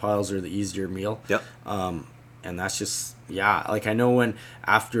caribou gut piles are the easier meal. Yep. And that's just, like I know when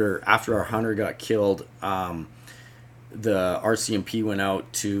after our hunter got killed, the RCMP went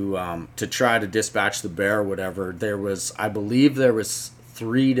out to try to dispatch the bear or whatever. I believe there was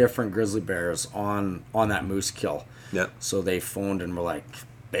 3 different grizzly bears on that moose kill. Yep. So they phoned and were like,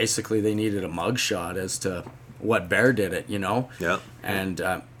 basically they needed a mugshot as to what bear did it, Yep. And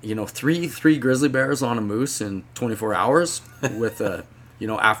three grizzly bears on a moose in 24 hours with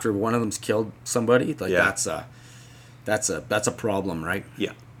after one of them's killed somebody, like Yeah. that's a problem, right?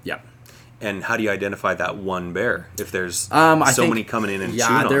 Yeah. Yeah. And how do you identify that one bear if there's I so think, many coming in and yeah,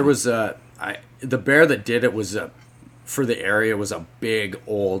 chewing on there them? was the bear that did it was for the area was a big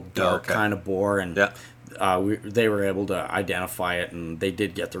old dark okay. kind of boar, and Yeah. they were able to identify it, and they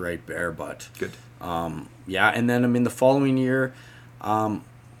did get the right bear, but Good. and then the following year,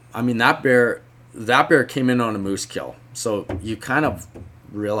 that bear came in on a moose kill, so you kind of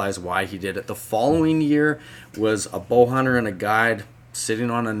realize why he did it. The following year was a bow hunter and a guide sitting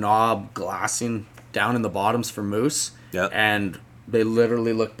on a knob glassing down in the bottoms for moose. Yeah. And they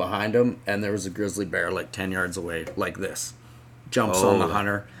literally looked behind them, and there was a grizzly bear like 10 yards away, like this. Jumps on the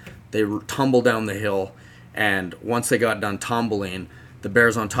hunter. They tumble down the hill, and once they got done tumbling, the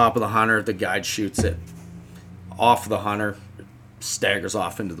bear's on top of the hunter. The guide shoots it off the hunter, staggers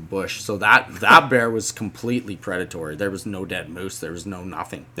off into the bush. So that bear was completely predatory. There was no dead moose. There was no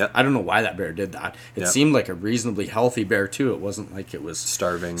nothing. Yep. I don't know why that bear did that. It Yep. seemed like a reasonably healthy bear too. It wasn't like it was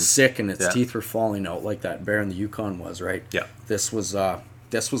Starving. sick and its Yeah. teeth were falling out like that bear in the Yukon was, right? Yeah. This was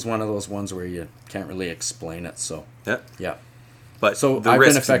one of those ones where you can't really explain it. So Yeah. yeah. But So the I've been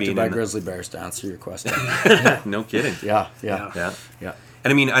risks of affected being by in the- grizzly bears, to answer your question. No kidding. Yeah. Yeah. Yeah.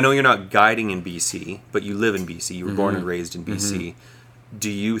 And I know you're not guiding in BC, but you live in BC. You were born and raised in BC.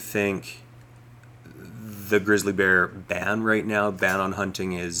 Do you think the grizzly bear ban right now, ban on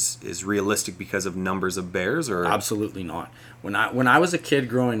hunting, is realistic because of numbers of bears, or Absolutely not. When I was a kid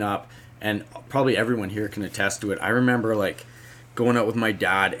growing up, and probably everyone here can attest to it, I remember like going out with my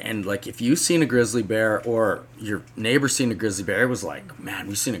dad, and like if you seen a grizzly bear or your neighbor seen a grizzly bear, it was like, man,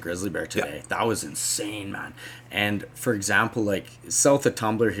 we seen a grizzly bear today. Yeah. That was insane, man. And for example, like south of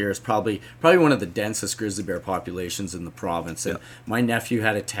Tumbler here is probably one of the densest grizzly bear populations in the province. And Yeah. my nephew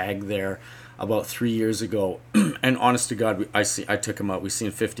had a tag there about 3 years ago, and honest to God, I took him out. We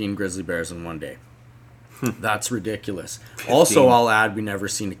seen 15 grizzly bears in one day. That's ridiculous. 15. Also, I'll add, we never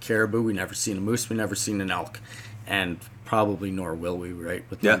seen a caribou, we never seen a moose, we never seen an elk, and probably nor will we, right?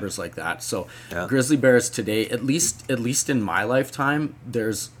 With Yeah. numbers like that. So, Yeah. grizzly bears today, at least in my lifetime,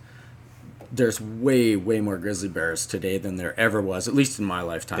 there's way more grizzly bears today than there ever was, at least in my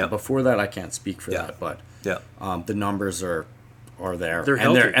lifetime. Yeah. Before that, I can't speak for Yeah. that, but yeah, the numbers are there. They're and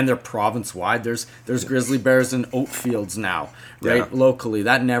healthy. they're province wide. There's grizzly bears in oat fields now, right? Yeah. Locally,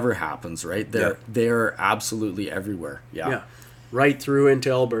 that never happens, right? They're absolutely everywhere. Yeah, right through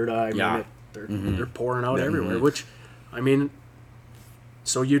into Alberta. I Yeah. mean, they're pouring out everywhere. Which,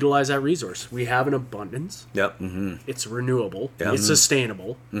 so utilize that resource. We have an abundance. yep, It's renewable. Yeah. It's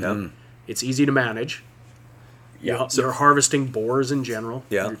sustainable. yep, It's easy to manage. Yeah. You're harvesting boars in general.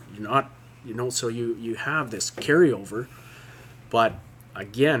 Yeah. You're not, so you have this carryover. But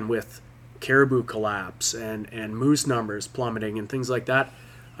again, with caribou collapse and moose numbers plummeting and things like that,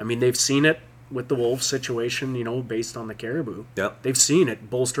 they've seen it with the wolf situation, based on the caribou. Yep. They've seen it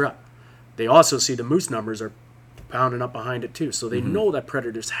bolster up. They also see the moose numbers are pounding up behind it too. So they know that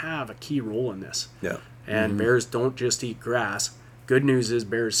predators have a key role in this. yeah, And bears don't just eat grass. Good news is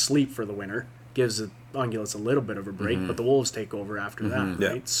bears sleep for the winter. Gives the ungulates a little bit of a break, but the wolves take over after that, Yeah.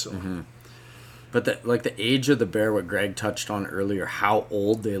 right? So But the age of the bear, what Greg touched on earlier, how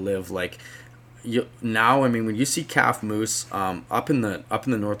old they live, like when you see calf moose up in the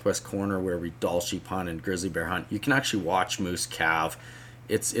northwest corner where we Dall sheep hunt and grizzly bear hunt, you can actually watch moose calve.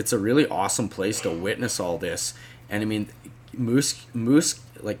 It's a really awesome place to witness all this. And moose,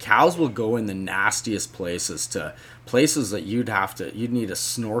 like cows will go in the nastiest places, to places that you'd need a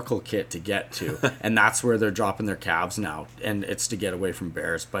snorkel kit to get to. And that's where they're dropping their calves now. And it's to get away from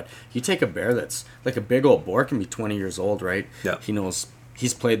bears. But you take a bear that's like a big old boar, can be 20 years old, right? Yeah. He knows,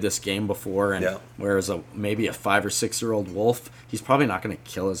 he's played this game before. And whereas maybe a 5 or 6 year old wolf, he's probably not going to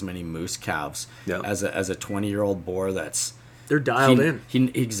kill as many moose calves as a 20-year-old boar that's, they're dialed in.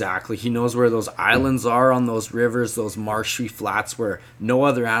 Exactly. He knows where those islands are on those rivers, those marshy flats where no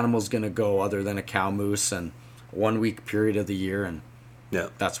other animal's going to go other than a cow moose, and 1 week period of the year. And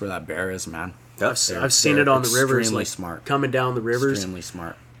that's where that bear is, man. Yep. I've seen it on the rivers, extremely like smart. Coming down the rivers. Extremely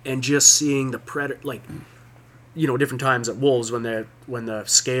smart. And just seeing the predator, like, different times at wolves when the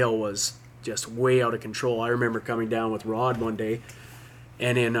scale was just way out of control. I remember coming down with Rod one day,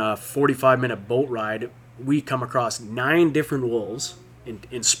 and in a 45-minute boat ride, we come across 9 different wolves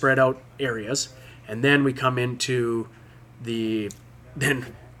in spread out areas, and then we come into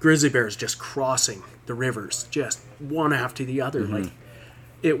then grizzly bears just crossing the rivers, just one after the other. Like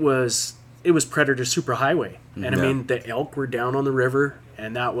it was predator superhighway. And I mean, the elk were down on the river,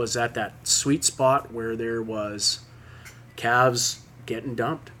 and that was at that sweet spot where there was calves getting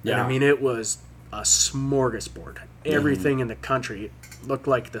dumped. And I mean, it was a smorgasbord. Everything in the country. Looked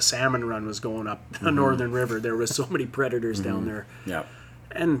like the salmon run was going up the northern river. There was so many predators down there. Yeah.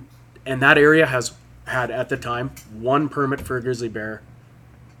 And that area had at the time 1 permit for a grizzly bear.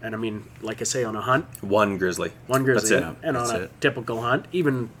 And I mean, like I say, on a hunt, One grizzly. That's it. And That's on a typical hunt,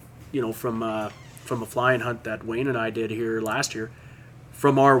 even from a flying hunt that Wayne and I did here last year,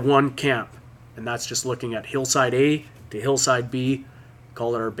 from our one camp, and that's just looking at hillside A to hillside B,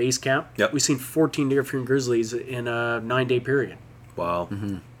 call it our base camp. Yep. We've seen 14 different grizzlies in a 9-day period. Wow.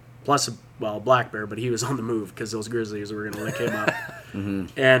 Plus, a black bear, but he was on the move because those grizzlies were going to lick him up.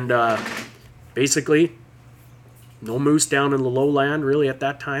 And basically, no moose down in the lowland really at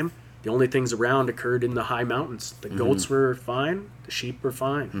that time. The only things around occurred in the high mountains. The goats were fine, the sheep were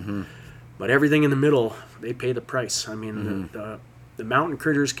fine. But everything in the middle, they pay the price. I mean, the mountain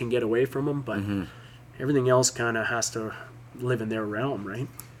critters can get away from them, but everything else kind of has to live in their realm, right?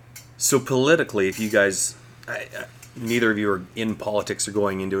 So politically, if you guys... neither of you are in politics or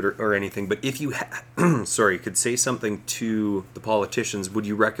going into it or anything, but if you could say something to the politicians, would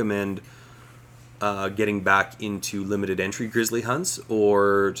you recommend getting back into limited entry grizzly hunts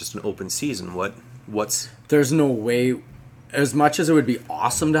or just an open season? What's There's no way, as much as it would be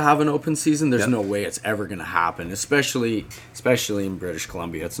awesome to have an open season, there's no way it's ever going to happen, especially in British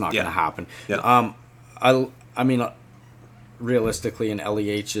Columbia. It's not going to happen. I mean, realistically, an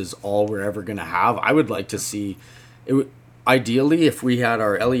LEH is all we're ever going to have. I would like to see it. Ideally, if we had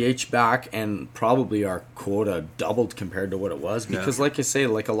our LEH back and probably our quota doubled compared to what it was, because like I say,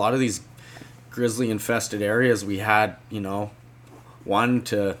 like a lot of these grizzly infested areas, we had 1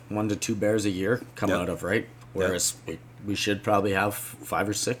 to 2 bears a year come out of, right? Whereas we should probably have 5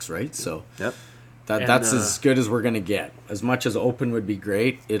 or 6, right? So that's as good as we're gonna get. As much as open would be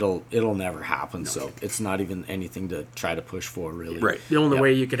great, it'll never happen. So it's not even anything to try to push for, really. Right. The only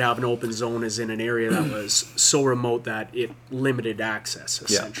way you could have an open zone is in an area that was so remote that it limited access,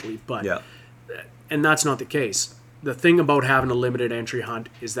 essentially. But and that's not the case. The thing about having a limited entry hunt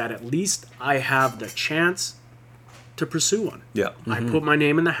is that at least I have the chance to pursue one. I put my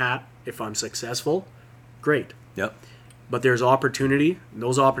name in the hat. If I'm successful, great. But there's opportunity. And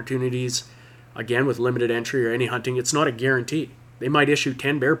those opportunities, again, with limited entry or any hunting, it's not a guarantee. They might issue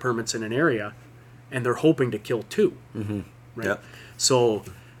 10 bear permits in an area, and they're hoping to kill 2. Right? So,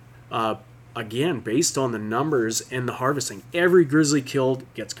 again, based on the numbers and the harvesting, every grizzly killed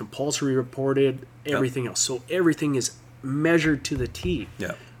gets compulsory reported, everything else. So everything is measured to the T.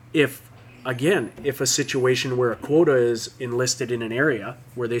 If a situation where a quota is enlisted in an area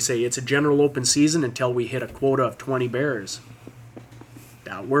where they say it's a general open season until we hit a quota of 20 bears,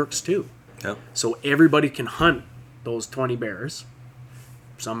 that works too. So everybody can hunt those 20 bears.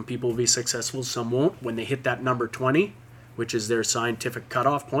 Some people will be successful, some won't. When they hit that number 20, which is their scientific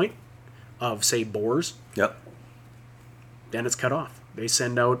cutoff point of, say, boars, then it's cut off. They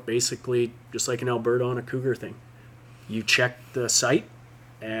send out basically just like in Alberta on a cougar thing. You check the site,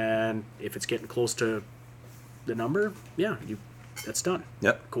 and if it's getting close to the number, that's done.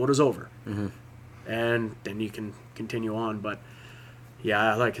 Quota's over. And then you can continue on. But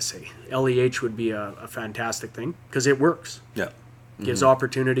like I say, LEH would be a fantastic thing because it works. Gives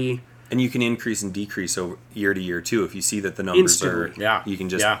opportunity. And you can increase and decrease over year to year too. If you see that the numbers Instantly. you can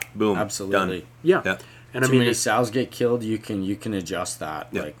just boom, absolutely done. And too many sows get killed, you can adjust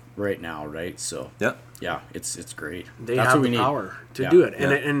that like right now, right? So it's great. They have the power to do it,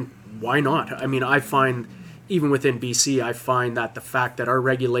 and why not? I mean, I find even within BC, I find that the fact that our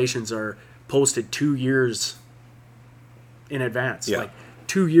regulations are posted 2 years in advance, Yeah. like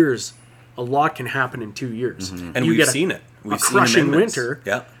 2 years, a lot can happen in 2 years. And You we've get seen it. We've a seen crushing amendments. winter,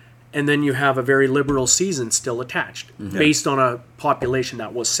 Yeah. and then you have a very liberal season still attached, based on a population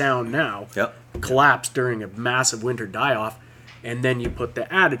that was sound now, Yep. collapsed during a massive winter die-off, and then you put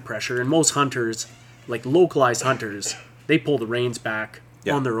the added pressure. And most hunters, like localized hunters, they pull the reins back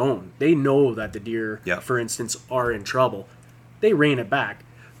Yeah. on their own. They know that the deer, Yeah. for instance, are in trouble. They rein it back.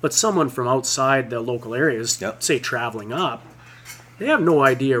 But someone from outside the local areas, Yep. say traveling up, they have no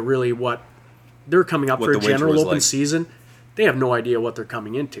idea really what they're coming up What for the a winter general was open like. season. They have no idea what they're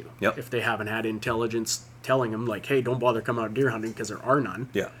coming into. Yep. If they haven't had intelligence telling them, like, hey, don't bother coming out deer hunting because there are none.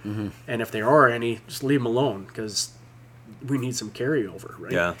 Yeah. And if there are any, just leave them alone because we need some carryover,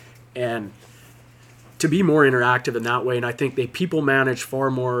 right? Yeah. And to be more interactive in that way, and I think people manage far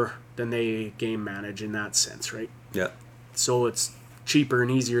more than they game manage in that sense, right? Yeah. So it's cheaper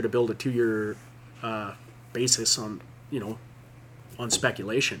and easier to build a 2-year basis on, on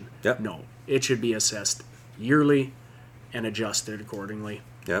speculation. Yep. No, it should be assessed yearly and adjusted accordingly.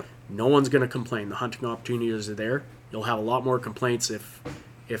 Yeah. No one's going to complain. The hunting opportunities are there. You'll have a lot more complaints if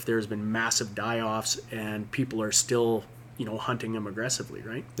there's been massive die-offs and people are still, hunting them aggressively,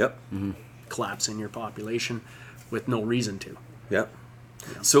 right? Yep. Collapsing your population with no reason to. Yeah.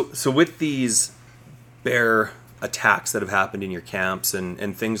 So with these bear attacks that have happened in your camps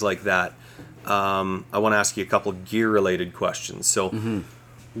and things like that, I want to ask you a couple gear related questions. So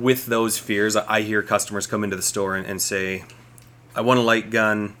with those fears, I hear customers come into the store and say, I want a light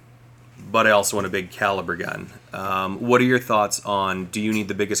gun, but I also want a big caliber gun. What are your thoughts on, do you need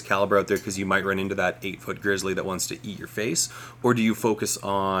the biggest caliber out there because you might run into that 8-foot grizzly that wants to eat your face? Or do you focus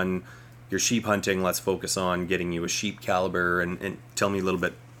on your sheep hunting, let's focus on getting you a sheep caliber, and tell me a little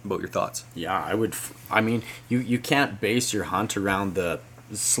bit about your thoughts. Yeah, I mean, you can't base your hunt around the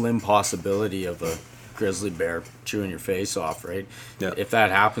slim possibility of a grizzly bear chewing your face off, right? Yeah. If that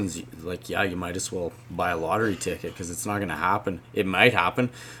happens, you might as well buy a lottery ticket because it's not going to happen. It might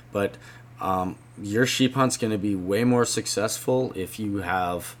happen, but your sheep hunt's going to be way more successful if you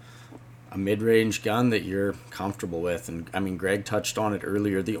have a mid-range gun that you're comfortable with. And I mean, Greg touched on it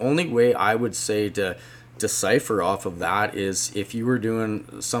earlier. The only way I would say to decipher off of that is if you were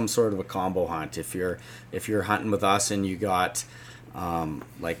doing some sort of a combo hunt. If you're hunting with us and you got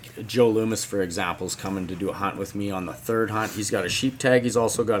like Joe Loomis, for example, is coming to do a hunt with me on the third hunt. He's got a sheep tag. He's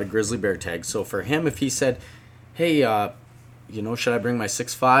also got a grizzly bear tag. So for him, if he said, hey, should I bring my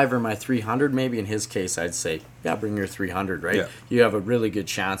 6.5 or my 300? Maybe in his case, I'd say, yeah, bring your 300, right? Yeah. You have a really good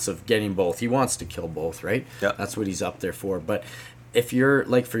chance of getting both. He wants to kill both, right? Yeah. That's what he's up there for. But if you're,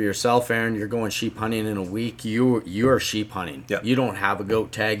 like for yourself, Aaron, you're going sheep hunting in a week, you're sheep hunting. Yeah. You don't have a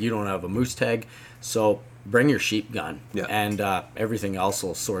goat tag. You don't have a moose tag. So bring your sheep gun. Yeah. And everything else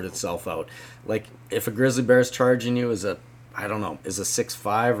will sort itself out. Like if a grizzly bear is charging you, is a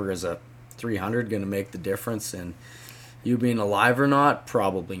 6.5 or is a 300 going to make the difference? And you being alive or not?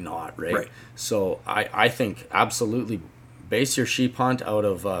 Probably not, right? Right. So I think absolutely base your sheep hunt out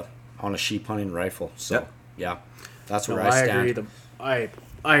of on a sheep hunting rifle. So yeah, that's where I stand. Agree.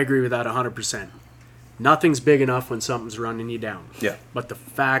 I agree with that 100%. Nothing's big enough when something's running you down. Yeah. But the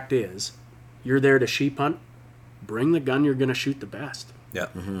fact is, you're there to sheep hunt. Bring the gun you're going to shoot the best. Yeah.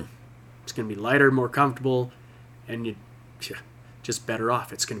 Mm-hmm. It's going to be lighter, more comfortable, and you just better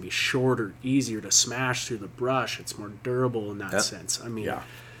off. It's going to be shorter, easier to smash through the brush. It's more durable in that sense. I mean,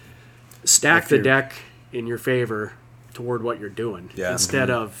 stack the deck in your favor toward what you're doing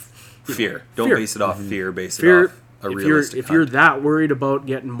instead of fear. Don't fear. base it off fear. Base it Fear. off a realistic If you're hunt. that worried about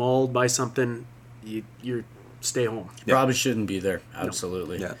getting mauled by something, you stay home. You probably shouldn't be there.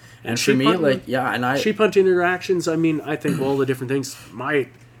 Absolutely. Yeah. And for sheep me, hunting- sheep hunt interactions. I mean, I think all the different things. My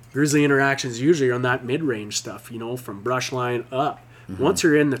grizzly interactions usually are on that mid-range stuff. From brush line up. Mm-hmm. Once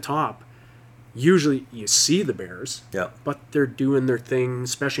you're in the top, usually you see the bears. Yeah. But they're doing their thing,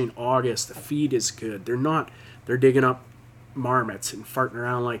 especially in August. The feed is good. They're digging up marmots and farting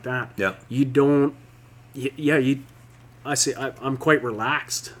around like that. Yeah. You don't. I'm quite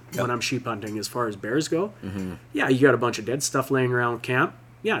relaxed when I'm sheep hunting as far as bears go. Mm-hmm. Yeah, you got a bunch of dead stuff laying around camp.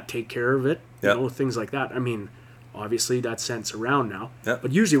 Yeah, take care of it. Yeah. Things like that. I mean, obviously that scent's around now. Yeah.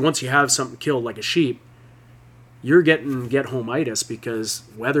 But usually once you have something killed like a sheep, you're getting get-home-itis because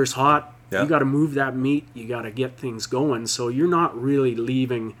weather's hot. Yeah. You got to move that meat. You got to get things going. So you're not really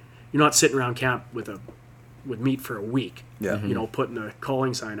leaving. You're not sitting around camp with meat for a week. Yeah. Putting a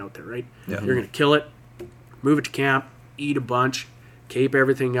calling sign out there, right? Yeah. You're going to kill it, move it to camp, eat a bunch, cape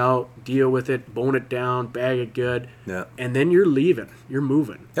everything out, deal with it, bone it down, bag it good. Yeah. And then you're leaving. You're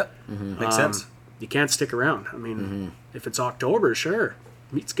moving. Yep. Makes sense. you can't stick around. I mean, if it's October, sure,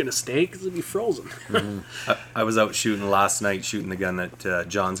 meat's gonna stay because it'll be frozen. I was out shooting last night, shooting the gun that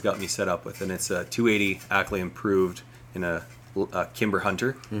John's got me set up with, and it's a 280 Ackley improved in a Kimber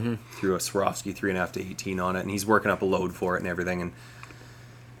Hunter through a Swarovski 3.5 to 18 on it, and he's working up a load for it and everything. And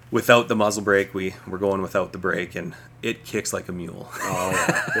without the muzzle brake, we're going without the brake, and it kicks like a mule.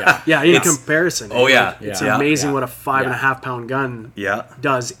 Oh yeah. Yeah, in comparison. Oh, yeah. It's Yeah. amazing Yeah. what a 5.5 pound gun Yeah.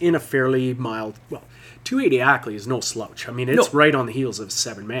 does in a fairly mild. Well, 280 Ackley is no slouch. I mean, it's No. right on the heels of a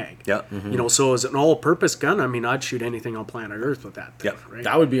 7 mag. Yeah. You know, so as an all-purpose gun, I mean, I'd shoot anything on planet Earth with that thing, Yeah. right?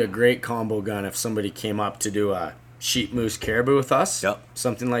 That would be a great combo gun if somebody came up to do a sheep moose caribou with us. Yep.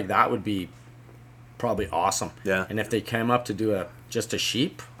 Something like that would be probably awesome. Yeah. And if they came up to do just a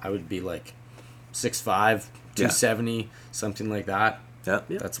sheep, I would be like 6'5", 270, something like that. Yeah.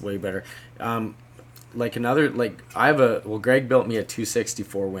 That's way better. Greg built me a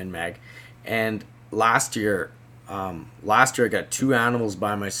 264 Win Mag, and last year I got 2 animals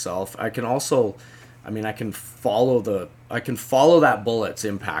by myself. I can follow that bullet's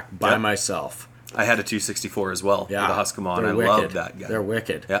impact by Yeah. myself. I had a 264 as well with a Husqvarna. I They're love wicked. that gun. They're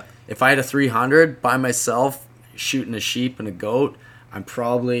wicked. Yeah. If I had a 300 by myself shooting a sheep and a goat, I'm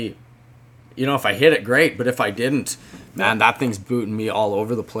probably, if I hit it, great. But if I didn't, man, that thing's booting me all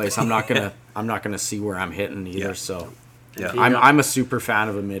over the place. I'm not gonna see where I'm hitting either. Yeah. So, Yeah. I'm a super fan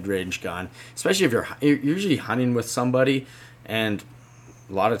of a mid-range gun, especially if you're usually hunting with somebody, and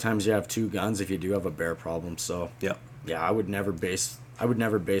a lot of times you have 2 guns if you do have a bear problem. So, Yeah. yeah, I would never base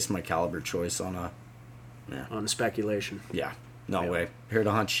my caliber choice on On speculation. no way. Here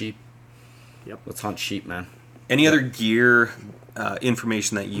to hunt sheep. Yep. Let's hunt sheep, man. Any other gear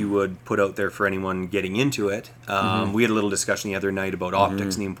information that you would put out there for anyone getting into it? We had a little discussion the other night about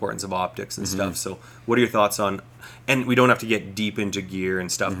optics and the importance of optics and stuff. So what are your thoughts on, and we don't have to get deep into gear and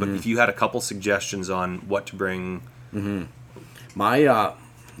stuff, but if you had a couple suggestions on what to bring.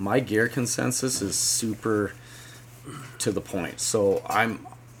 My gear consensus is super to the point. So I'm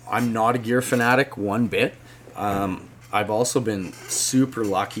not a gear fanatic one bit. I've also been super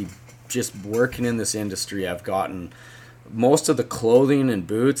lucky just working in this industry. I've gotten most of the clothing and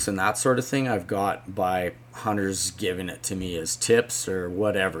boots and that sort of thing I've got by hunters giving it to me as tips or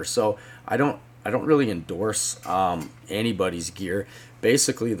whatever. So I don't really endorse anybody's gear.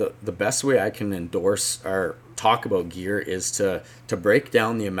 Basically, the best way I can endorse or talk about gear is to break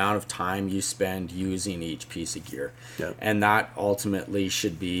down the amount of time you spend using each piece of gear. Yeah. And that ultimately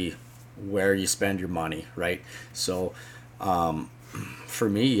should be where you spend your money, right? So for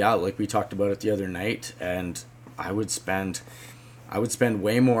me, like we talked about it the other night, and I would spend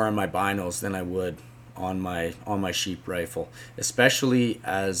way more on my binos than I would on my sheep rifle, especially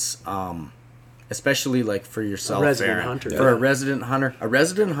like for yourself, A resident Aaron. hunter. For a resident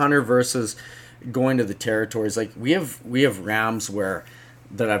hunter versus going to the territories. Like we have rams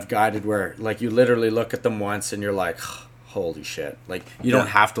that I've guided where like you literally look at them once and you're like, holy shit! Like you don't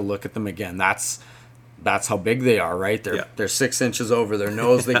have to look at them again. That's how big they are, right? They're 6 inches over their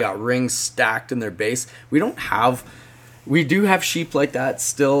nose. They got rings stacked in their base. We do have sheep like that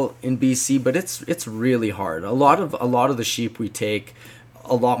still in BC, but it's really hard. A lot of the sheep we take,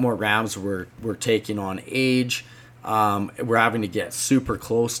 a lot more rams we're taking on age. We're having to get super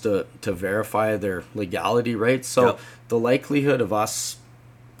close to verify their legality, right? So the likelihood of us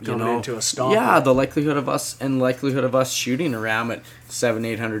Coming into a stomp. Yeah, the likelihood of us shooting a ram at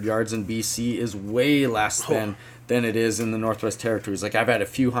 700-800 yards in BC is way less than it is in the Northwest Territories. Like I've had a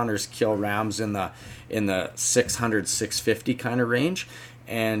few hunters kill rams in the 600, 650 kind of range,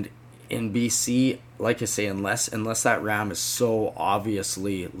 and in BC, like I say, unless that ram is so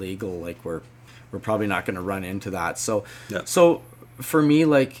obviously legal, like we're probably not going to run into that. So so for me,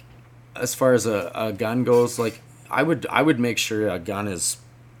 like as far as a gun goes, like I would make sure a gun is,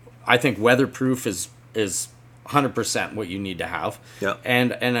 I think weatherproof is 100% what you need to have. Yeah.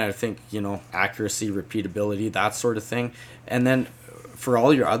 And I think, accuracy, repeatability, that sort of thing. And then for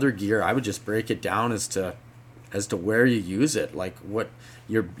all your other gear, I would just break it down as to where you use it. Like what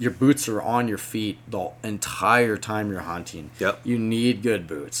your boots are on your feet the entire time you're hunting. Yep. You need good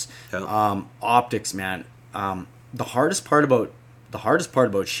boots. Yep. Optics, man. The hardest part about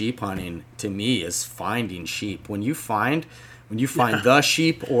sheep hunting to me is finding sheep. When you find the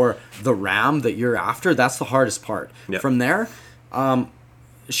sheep or the ram that you're after, that's the hardest part. Yep. From there,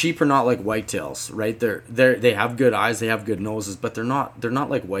 sheep are not like whitetails, right? They have good eyes, they have good noses, but they're not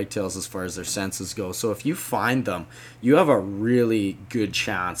like whitetails as far as their senses go. So if you find them, you have a really good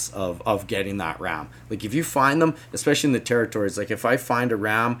chance of getting that ram. Like if you find them, especially in the territories, like if I find a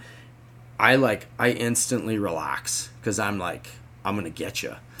ram, I instantly relax because I'm like, I'm gonna get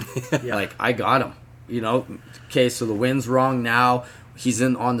you. Yeah. Like I got him. You know, okay, so the wind's wrong now. He's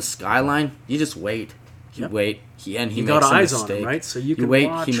on the skyline. You just wait. You wait. He You makes got a eyes on mistake. him, right? So you You can wait.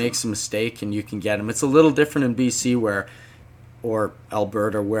 watch He him. makes a mistake, and you can get him. It's a little different in BC or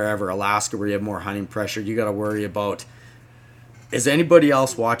Alberta, or wherever, Alaska, where you have more hunting pressure. You got to worry about, is anybody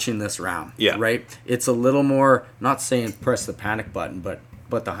else watching this round? Yeah. Right? It's a little more, not saying press the panic button, but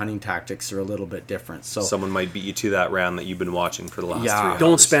the hunting tactics are a little bit different. So Someone might beat you to that round that you've been watching for the last Yeah. 3 hours.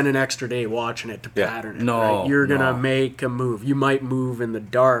 Don't spend an extra day watching it to Yeah. pattern it. No, right? You're gonna no. make a move. You might move in the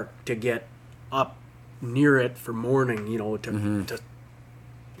dark to get up near it for morning. You know, to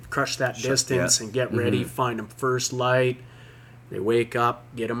crush that distance yeah. and get ready. Find them first light. They wake up,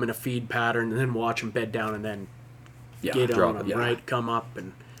 get them in a feed pattern, and then watch them bed down, and then get drop on them. it. Yeah. Right, come up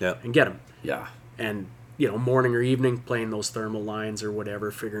and Yeah. get them. yeah. And morning or evening, playing those thermal lines or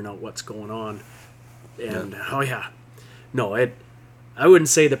whatever, figuring out what's going on. And I wouldn't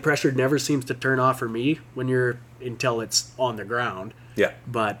say the pressure never seems to turn off for me until it's on the ground. Yeah.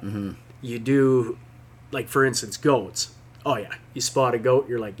 But you do, like for instance, goats. Oh yeah, you spot a goat,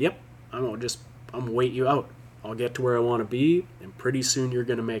 you're like, yep, I'm gonna wait you out. I'll get to where I want to be, and pretty soon you're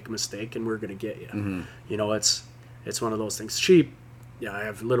gonna make a mistake, and we're gonna get you. You know, it's one of those things. Sheep, yeah, I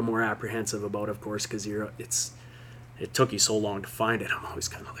have a little more apprehensive about, of course, because it took you so long to find it. I'm always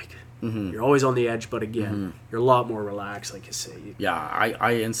kind of like, you're always on the edge, but again, you're a lot more relaxed, like you say. Yeah,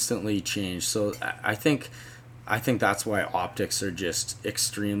 I instantly changed. So I think that's why optics are just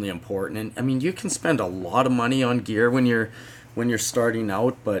extremely important. And I mean, you can spend a lot of money on gear when you're starting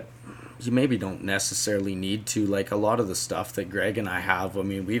out, but you maybe don't necessarily need to. Like a lot of the stuff that Greg and I have, I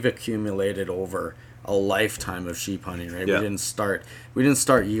mean, we've accumulated over a lifetime of sheep hunting, right? Yeah. We didn't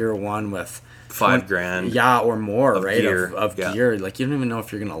start year one with $5,000. Yeah, or more, right? Gear. Of Yeah. gear. Like you don't even know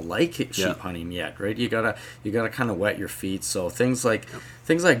if you're gonna like it, sheep Yeah. hunting yet, right? You gotta kind of wet your feet. So things like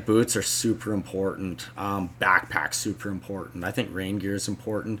boots are super important. Backpack super important. I think rain gear is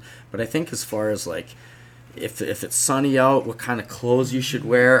important, but I think as far as like if it's sunny out, what kind of clothes you should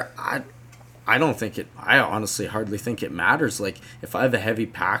wear, I don't think it. I honestly hardly think it matters. Like if I have a heavy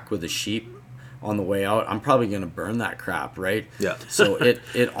pack with a sheep on the way out, I'm probably gonna burn that crap, right? Yeah. So it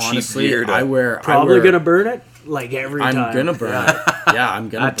honestly, gear to- I wear Gonna burn it like every time. I'm gonna burn it. Yeah, I'm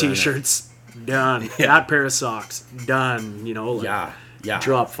gonna That burn it. t-shirt's done. That pair of socks done. You know, like Yeah.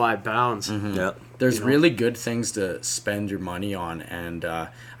 drop 5 pounds. Yeah. There's really good things to spend your money on, and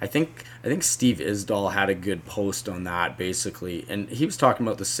I think Steve Isdall had a good post on that basically, and he was talking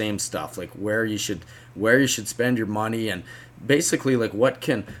about the same stuff, like where you should spend your money, and basically like what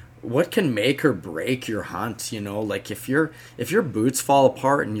can make or break your hunt. You know, like if your boots fall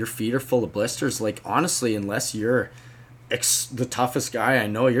apart and your feet are full of blisters, like honestly, unless you're the toughest guy I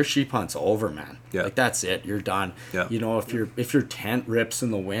know, your sheep hunt's over, man. Yeah. Like that's it. You're done. Yeah. You know, if your tent rips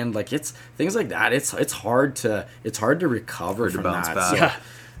in the wind, like it's things like that. It's hard to recover Hard to from bounce that. back.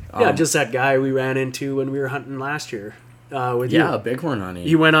 So, Yeah, just that guy we ran into when we were hunting last year. With yeah, you. bighorn hunting.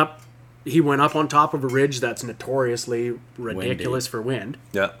 He went up on top of a ridge that's notoriously ridiculous for wind.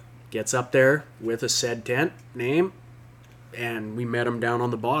 Yeah. Gets up there with a said tent name, and we met him down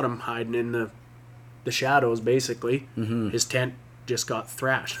on the bottom, hiding in the shadows, basically. His tent just got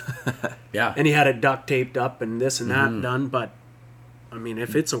thrashed. Yeah. And he had it duct taped up and this and that done, but, I mean,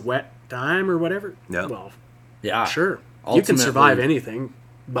 if it's a wet time or whatever, Yeah. well, Yeah. sure. You can survive anything.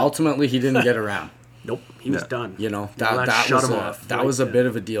 Ultimately, he didn't get around. Nope, he was Yeah. done. You know, Well, that shut was him a, off that right was a then. bit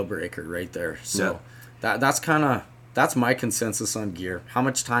of a deal breaker right there. So that's my consensus on gear. How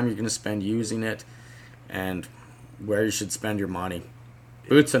much time you're going to spend using it, and where you should spend your money.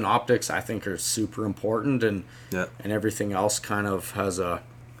 Boots and optics, I think, are super important, and Yeah. and everything else kind of has a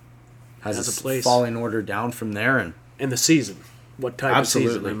place. falling order down from there. And And the season. What type of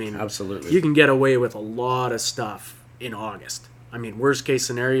season? I mean, absolutely. you can get away with a lot of stuff in August. I mean, worst case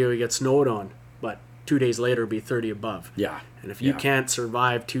scenario, you get snowed on, but 2 days later, it'll be 30 above. Yeah. And if you Yeah. can't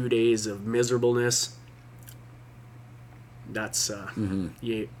survive 2 days of miserableness, that's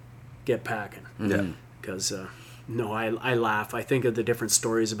you get packing. Yeah. Because no, I laugh. I think of the different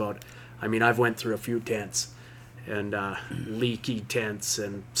stories about. I mean, I've went through a few tents, and leaky tents,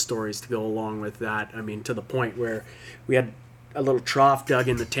 and stories to go along with that. I mean, to the point where we had a little trough dug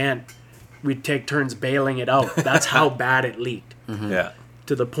in the tent. We'd take turns bailing it out. That's how bad it leaked. Yeah.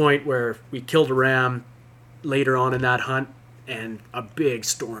 To the point where we killed a ram later on in that hunt, and a big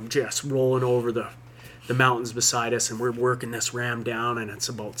storm just rolling over the mountains beside us, and we're working this ram down, and it's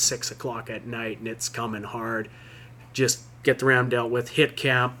about 6 o'clock at night, and it's coming hard. Just get the ram dealt with, hit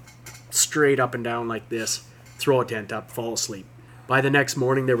camp, straight up and down like this, throw a tent up, fall asleep. By the next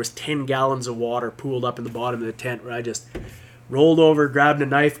morning, there was 10 gallons of water pooled up in the bottom of the tent, where I just rolled over, grabbed a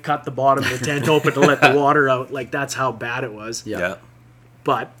knife, cut the bottom of the tent open to let the water out. Like, that's how bad it was. Yeah.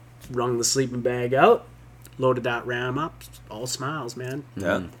 But wrung the sleeping bag out, loaded that ram up, all smiles, man.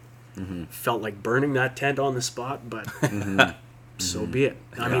 Yeah. Felt like burning that tent on the spot, but so be it.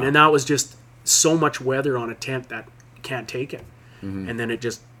 I mean, and that was just so much weather on a tent that you can't take it. And then it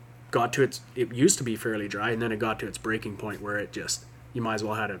just got to it used to be fairly dry, and then it got to its breaking point where it just, you might as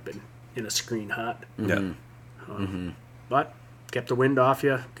well had it been in a screen hut. Yeah. But kept the wind off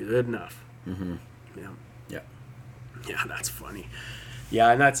you, good enough. Yeah. Yeah, that's funny.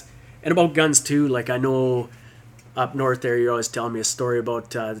 Yeah, and about guns too. Like, I know up north there, you're always telling me a story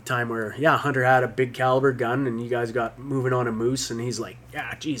about the time where, Hunter had a big caliber gun, and you guys got moving on a moose, and he's like,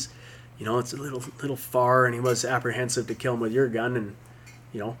 yeah, geez, it's a little far, and he was apprehensive to kill him with your gun, and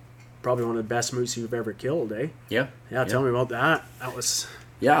probably one of the best moose you've ever killed, eh? Yeah. Yeah, tell me about that. That was.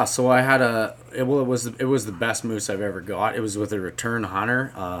 Yeah, so I had it was the best moose I've ever got. It was with a return hunter.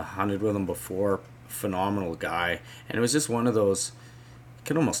 Hunted with him before, phenomenal guy, and it was just one of those. I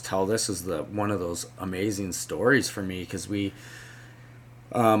can almost tell this is one of those amazing stories for me, because we.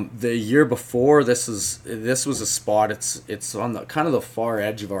 The year before, this was a spot. It's on the kind of the far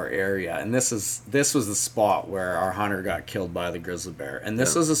edge of our area, and this was the spot where our hunter got killed by the grizzly bear. And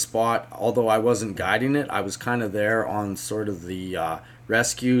this is a spot. Although I wasn't guiding it, I was kind of there on sort of the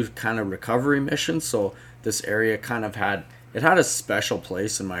rescue kind of recovery mission. So this area kind of had a special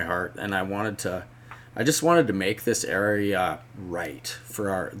place in my heart, and I just wanted to make this area right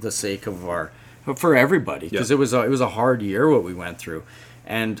for the sake of for everybody, because it was a hard year what we went through.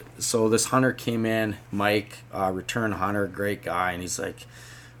 And so this hunter came in, Mike, return hunter, great guy, and he's like,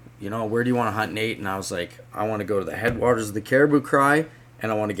 where do you want to hunt, Nate? And I was like, I want to go to the headwaters of the Caribou Cry,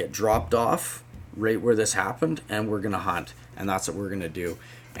 and I want to get dropped off right where this happened, and we're going to hunt, and that's what we're going to do.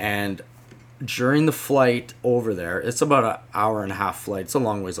 And during the flight over there, it's about an hour and a half flight, it's a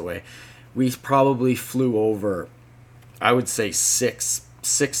long ways away, we probably flew over, I would say, 6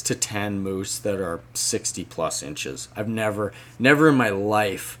 to 10 moose that are 60 plus inches. I've never in my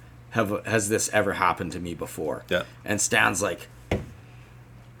life has this ever happened to me before. Yeah. And Stan's like,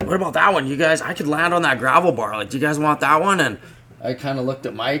 what about that one? You guys, I could land on that gravel bar. Like, do you guys want that one? And I kind of looked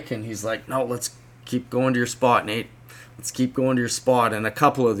at Mike, and he's like, no, let's keep going to your spot, Nate. Let's keep going to your spot. And a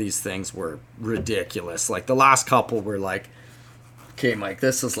couple of these things were ridiculous. Like, the last couple were like, okay, Mike,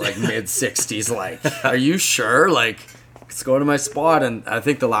 this is like mid 60s. Like, are you sure? Like, let's go to my spot. And I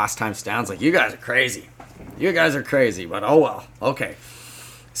think the last time Stan's like, you guys are crazy. But oh well. Okay.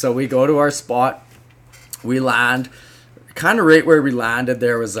 So we go to our spot. We land. Kind of right where we landed,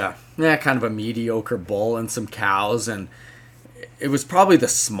 there was kind of a mediocre bull and some cows. And it was probably the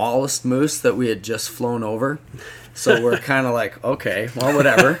smallest moose that we had just flown over. So we're kind of like, okay, well,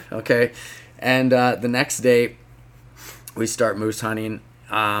 whatever. Okay. And the next day, we start moose hunting.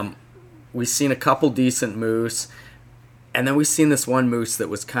 We seen a couple decent moose. And then we seen this one moose that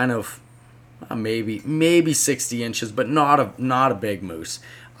was kind of maybe 60 inches, but not a big moose.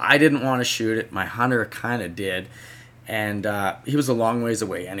 I didn't want to shoot it. My hunter kind of did. And he was a long ways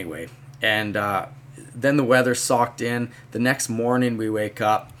away anyway. And then the weather socked in. The next morning we wake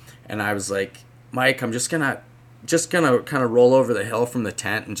up, and I was like, Mike, I'm just gonna kind of roll over the hill from the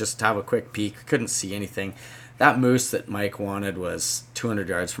tent and just have a quick peek. Couldn't see anything. That moose that Mike wanted was 200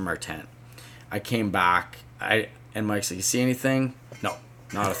 yards from our tent. I came back. And Mike said, you see anything? No,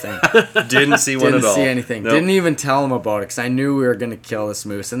 not a thing. Didn't see one at all. Didn't see anything. Nope. Didn't even tell him about it, because I knew we were going to kill this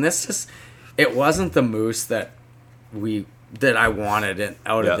moose. And it wasn't the moose that I wanted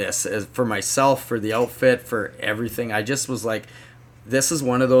out of this. For myself, for the outfit, for everything. I just was like, this is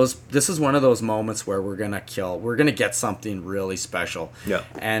one of those moments where we're going to get something really special. Yeah.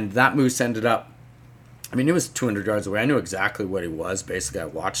 And that moose ended up, he was 200 yards away. I knew exactly what he was. Basically, I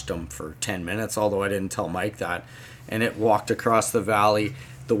watched him for 10 minutes, although I didn't tell Mike that. And it walked across the valley.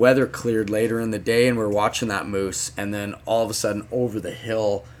 The weather cleared later in the day, and we're watching that moose. And then all of a sudden, over the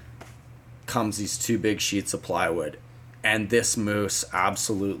hill comes these 2 big sheets of plywood. And this moose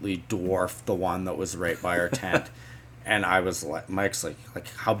absolutely dwarfed the one that was right by our tent. And I was like, Mike's like,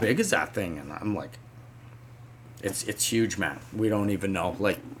 how big is that thing? And I'm like, it's huge, man. We don't even know.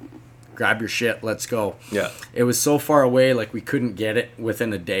 Like, grab your shit, let's go. Yeah. It was so far away, like we couldn't get it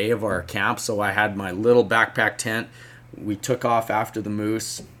within a day of our camp, so I had my little backpack tent. We took off after the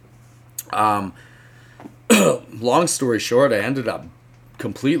moose. Long story short, I ended up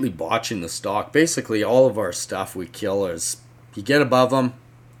completely botching the stalk. Basically, all of our stuff we kill is, you get above them,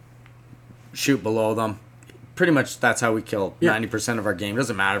 shoot below them. Pretty much that's how we kill 90% of our game. It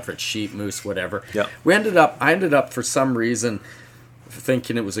doesn't matter if it's sheep, moose, whatever. Yeah. I ended up for some reason,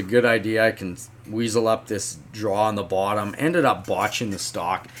 thinking it was a good idea. I can weasel up this draw on the bottom. Ended up botching the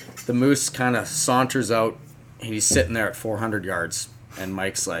stock. The moose kind of saunters out. He's sitting there at 400 yards. And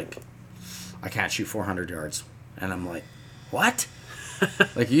Mike's like, I can't shoot 400 yards. And I'm like, what?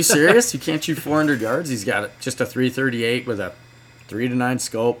 Like, are you serious? You can't shoot 400 yards? He's got just a 338 with a 3-9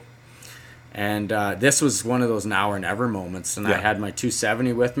 scope. And this was one of those now or never moments. And I had my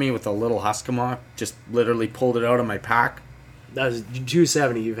 270 with me with a little Husqvarna. Just literally pulled it out of my pack. That was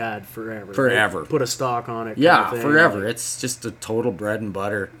 270 you've had forever. Forever. Like, put a stock on it. Yeah, kind of thing. forever. Like, It's just a total bread and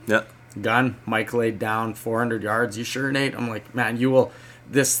butter. Yeah. Gun. Mike laid down 400 yards. You sure, Nate? I'm like, man, you will.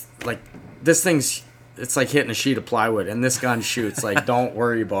 This thing's. It's like hitting a sheet of plywood, and this gun shoots. Like, don't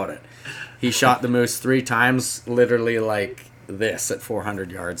worry about it. He shot the moose 3 times, literally like this at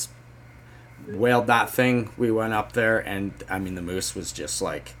 400 yards. Whaled that thing. We went up there, and I mean, the moose was just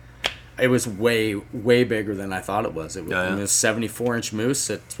like, it was way, way bigger than I thought it was. It was, it was a 74-inch moose.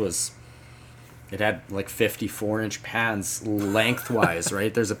 It had like 54-inch pans lengthwise,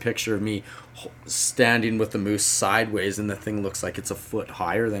 right? There's a picture of me standing with the moose sideways, and the thing looks like it's a foot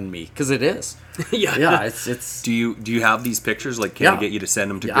higher than me, because it is. Yeah. It's. Do you have these pictures? Like, can I get you to send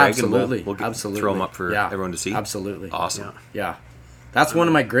them to Greg? Absolutely. And we'll absolutely. throw them up for everyone to see. Absolutely. Awesome. Yeah. That's one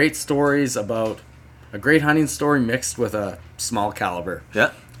of my great stories about a great hunting story mixed with a small caliber.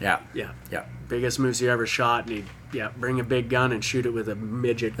 Yeah. Yeah. Biggest moose you ever shot, and bring a big gun and shoot it with a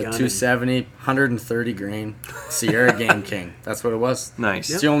midget gun. 270, 130 grain Sierra Game King. That's what it was. Nice.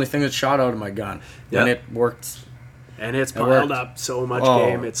 It's the only thing that shot out of my gun. And it worked. And it's piled up so much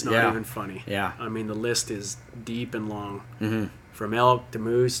game, it's not even funny. Yeah. I mean, the list is deep and long. Mm-hmm. From elk to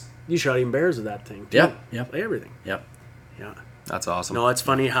moose. You shot even bears with that thing, too. Yep. Everything. Yep. Yeah. That's awesome. No, it's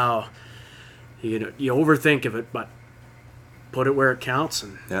funny how you overthink of it, but put it where it counts,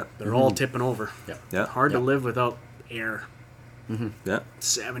 and they're all tipping over. Yeah. Hard to live without air. Yeah.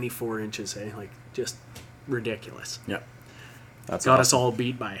 74 inches, like, just ridiculous. Yep. That's Got awesome. us all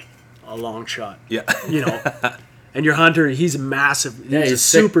beat by a long shot. Yeah. And your hunter, he's massive. He's a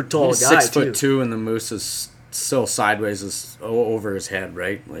super tall he's guy, 6'2", and the moose is still sideways, is over his head,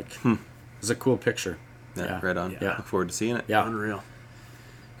 right? Like, it's a cool picture. Yeah, right on. Yeah. Look forward to seeing it. Yeah. Unreal.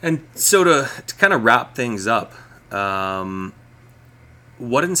 And so to kind of wrap things up,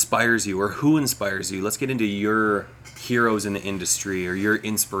 what inspires you, or who inspires you? Let's get into your heroes in the industry or your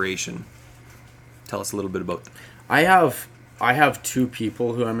inspiration. Tell us a little bit about them. I have 2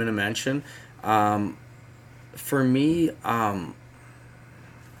 people who I'm going to mention. For me, I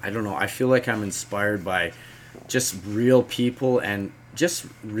don't know. I feel like I'm inspired by just real people and just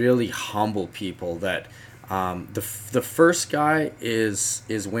really humble people. That the first guy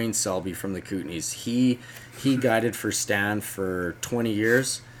is Wayne Selby from the Kootenays. He guided for Stan for 20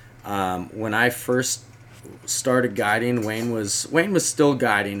 years. When I first started guiding, Wayne was still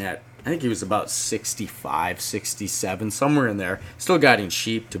guiding at, I think he was about 65, 67, somewhere in there. Still guiding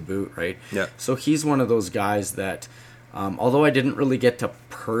sheep to boot, right? Yeah. So he's one of those guys that, although I didn't really get to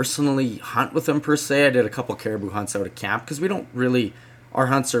personally hunt with him per se, I did a couple caribou hunts out of camp, because we don't really, our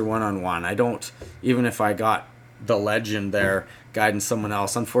hunts are one-on-one. I don't, even if I got the legend there guiding someone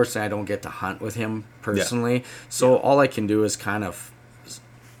else, unfortunately I don't get to hunt with him personally. So all I can do is kind of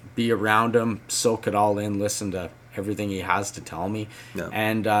be around him, soak it all in, listen to everything he has to tell me. Yeah.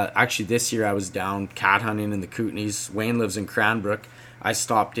 And actually this year I was down cat hunting in the Kootenays. Wayne lives in Cranbrook. I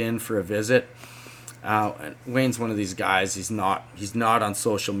stopped in for a visit. Wayne's one of these guys. He's not on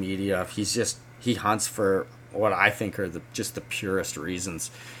social media. He hunts for what I think are just the purest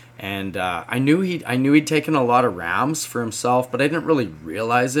reasons. And I knew he'd taken a lot of rams for himself, but I didn't really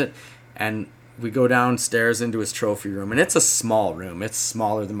realize it. And we go downstairs into his trophy room, and it's a small room. It's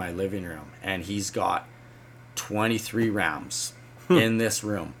smaller than my living room, and he's got 23 rams in this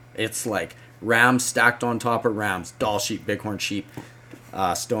room. It's like rams stacked on top of rams, doll sheep, bighorn sheep,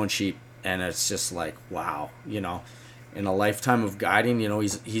 stone sheep, and it's just like, wow, in a lifetime of guiding,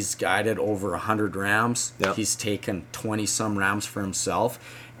 he's guided over 100 rams. Yep. He's taken 20 some rams for himself,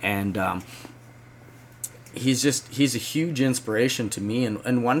 and he's a huge inspiration to me.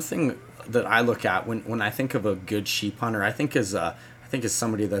 And one thing that I look at when I think of a good sheep hunter, I think is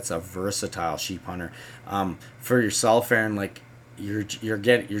somebody that's a versatile sheep hunter. For yourself, Aaron, like you're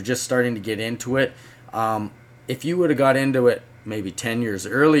just starting to get into it. If you would have got into it maybe 10 years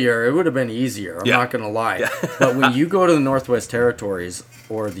earlier, it would have been easier. I'm not gonna lie. Yeah. But when you go to the Northwest Territories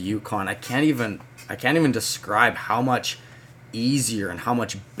or the Yukon, I can't even describe how much easier and how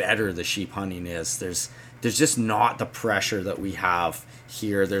much better the sheep hunting is. There's just not the pressure that we have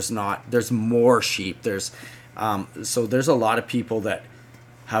here. There's more sheep. So there's a lot of people that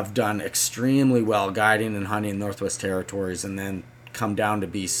have done extremely well guiding and hunting in Northwest Territories, and then come down to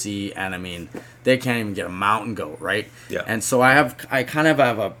BC, and I mean, they can't even get a mountain goat, right? Yeah. And so I kind of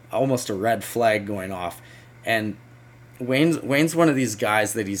have almost a red flag going off, and Wayne's one of these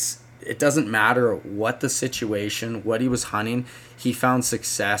guys that it doesn't matter what the situation, what he was hunting, he found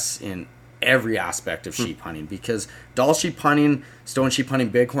success in every aspect of sheep hunting, because Dall sheep hunting, stone sheep hunting,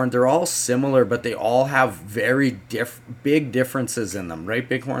 bighorn, they're all similar, but they all have very big differences in them, right?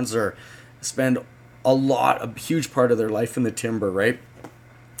 Bighorns spend a huge part of their life in the timber, right?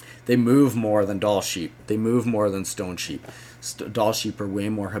 They move more than Dall sheep. They move more than stone sheep. Dall sheep are way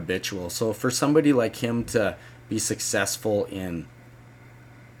more habitual. So for somebody like him to be successful in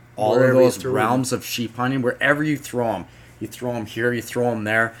all of those realms of sheep hunting, wherever you throw him here, you throw him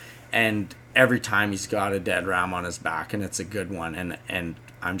there, and every time he's got a dead ram on his back, and it's a good one. And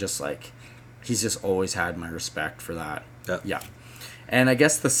I'm just like, he's just always had my respect for that. Yeah. And I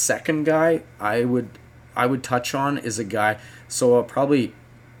guess the second guy I would touch on is a guy. So it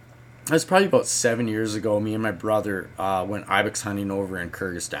was probably about 7 years ago. Me and my brother went ibex hunting over in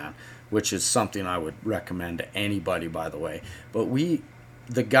Kyrgyzstan, which is something I would recommend to anybody, by the way. But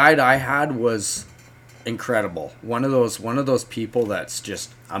the guide I had was incredible. One of those people that's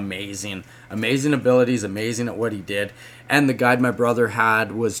just amazing abilities, amazing at what he did. And the guide my brother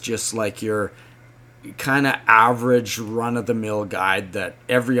had was just like your kind of average run-of-the-mill guide that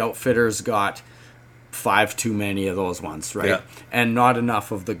every outfitter's got 5 too many of those ones, right? Yeah. And not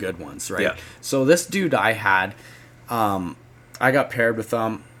enough of the good ones, right? Yeah. So this dude I had, I got paired with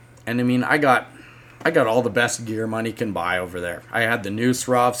him, and I mean, I got all the best gear money can buy over there. I had the new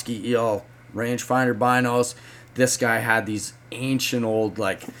Swarovski EL rangefinder binos. This guy had these ancient old,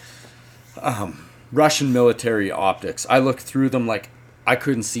 like, Russian military optics. I looked through them like I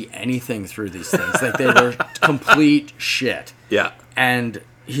couldn't see anything through these things. Like, they were complete shit. Yeah. And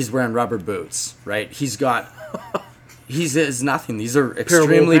he's wearing rubber boots, right? He's nothing. These are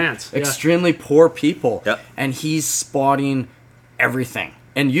extremely poor people. Yep. And he's spotting everything.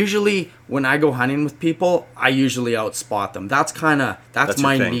 And usually when I go hunting with people, I usually outspot them. That's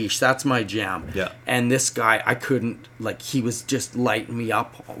my niche. That's my jam. Yeah. And this guy, I couldn't, like, he was just lighting me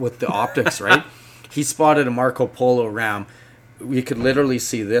up with the optics, right? He spotted a Marco Polo ram. We could literally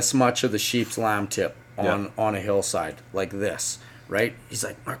see this much of the sheep's lamb tip on a hillside, like this, right? He's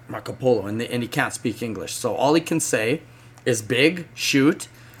like, Marco Polo, and he can't speak English. So all he can say is big, shoot,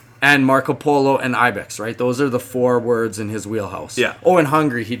 and Marco Polo and ibex, right? Those are the 4 words in his wheelhouse. Yeah. Oh, and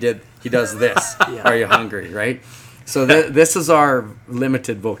hungry, he does this. Yeah. Are you hungry, right? So this is our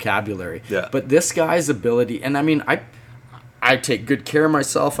limited vocabulary. Yeah. But this guy's ability, and I mean, I take good care of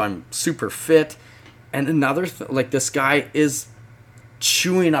myself. I'm super fit. And another like, this guy is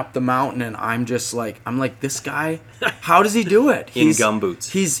chewing up the mountain, and I'm like, this guy, how does he do it? He's in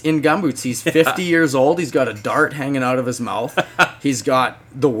gumboots. He's 50 years old. He's got a dart hanging out of his mouth. He's got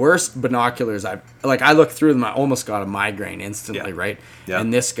the worst binoculars. I looked through them. I almost got a migraine instantly, right? Yeah.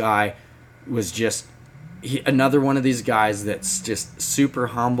 And this guy was just another one of these guys that's just super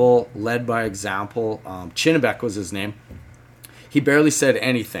humble, led by example. Chinnebek was his name. He barely said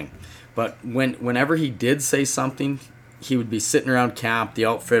anything, but whenever he did say something, he would be sitting around camp. The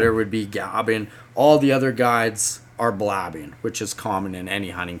outfitter would be gabbing. All the other guides are blabbing, which is common in any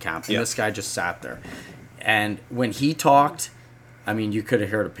hunting camp. And this guy just sat there. And when he talked, I mean, you could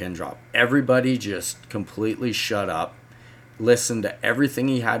have heard a pin drop. Everybody just completely shut up, listened to everything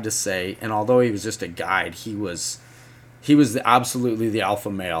he had to say. And although he was just a guide, he was absolutely the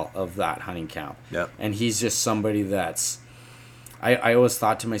alpha male of that hunting camp. Yep. And he's just somebody that's... I always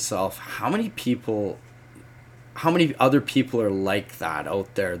thought to myself, how many other people are like that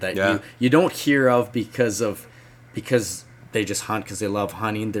out there that you don't hear of because they just hunt because they love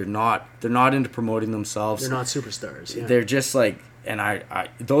hunting. They're not into promoting themselves. They're not superstars. Yeah. They're just like, and I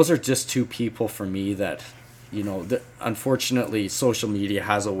those are just 2 people for me that, you know, unfortunately social media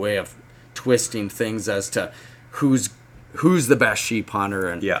has a way of twisting things as to who's the best sheep hunter,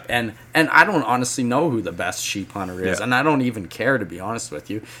 and I don't honestly know who the best sheep hunter is, and I don't even care, to be honest with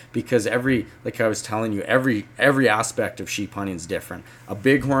you, because like I was telling you, every aspect of sheep hunting is different. A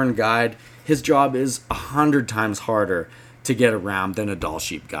bighorn guide, his job is 100 times harder to get a ram than a Dall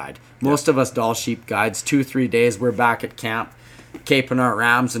sheep guide. Most of us Dall sheep guides, 2-3 days, we're back at camp, caping our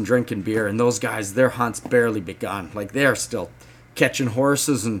rams and drinking beer, and those guys, their hunt's barely begun. Like, they're still catching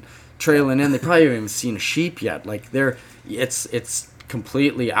horses and trailing in. They probably haven't even seen a sheep yet. Like, it's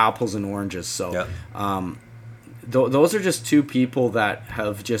completely apples and oranges. So those are just 2 people that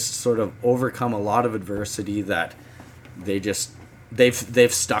have just sort of overcome a lot of adversity that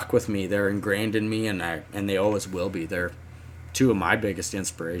they've stuck with me. They're ingrained in me, and they always will be. They're 2 of my biggest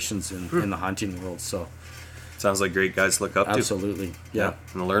inspirations in the hunting world. So Sounds like great guys to look up to. Absolutely. Yeah.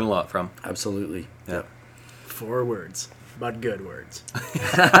 And learn a lot from. Absolutely. Yeah. 4 words, but good words.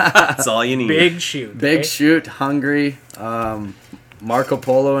 That's all you need. Big shoot. Big eh? shoot, hungry, Marco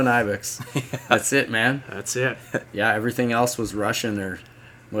Polo and Ibex. That's it, man. That's it. Yeah, everything else was Russian or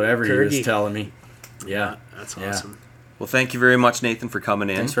whatever he was Kyrgyz. telling me. Yeah. That's Yeah. awesome. Well, thank you very much, Nathan, for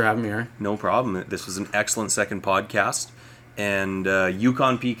coming in. Thanks for having me, Aaron. No problem. This was an excellent second podcast. And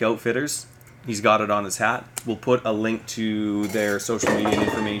Yukon Peak Outfitters, he's got it on his hat. We'll put a link to their social media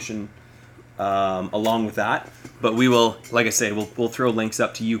information along with that. But we will, like I say, we'll throw links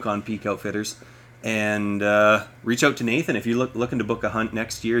up to Yukon Peak Outfitters. And reach out to Nathan if you're looking to book a hunt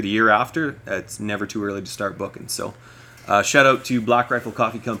next year, the year after. It's never too early to start booking. So shout out to Black Rifle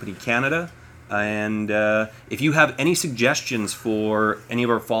Coffee Company Canada. And if you have any suggestions for any of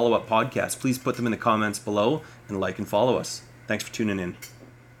our follow-up podcasts, please put them in the comments below and like and follow us. Thanks for tuning in.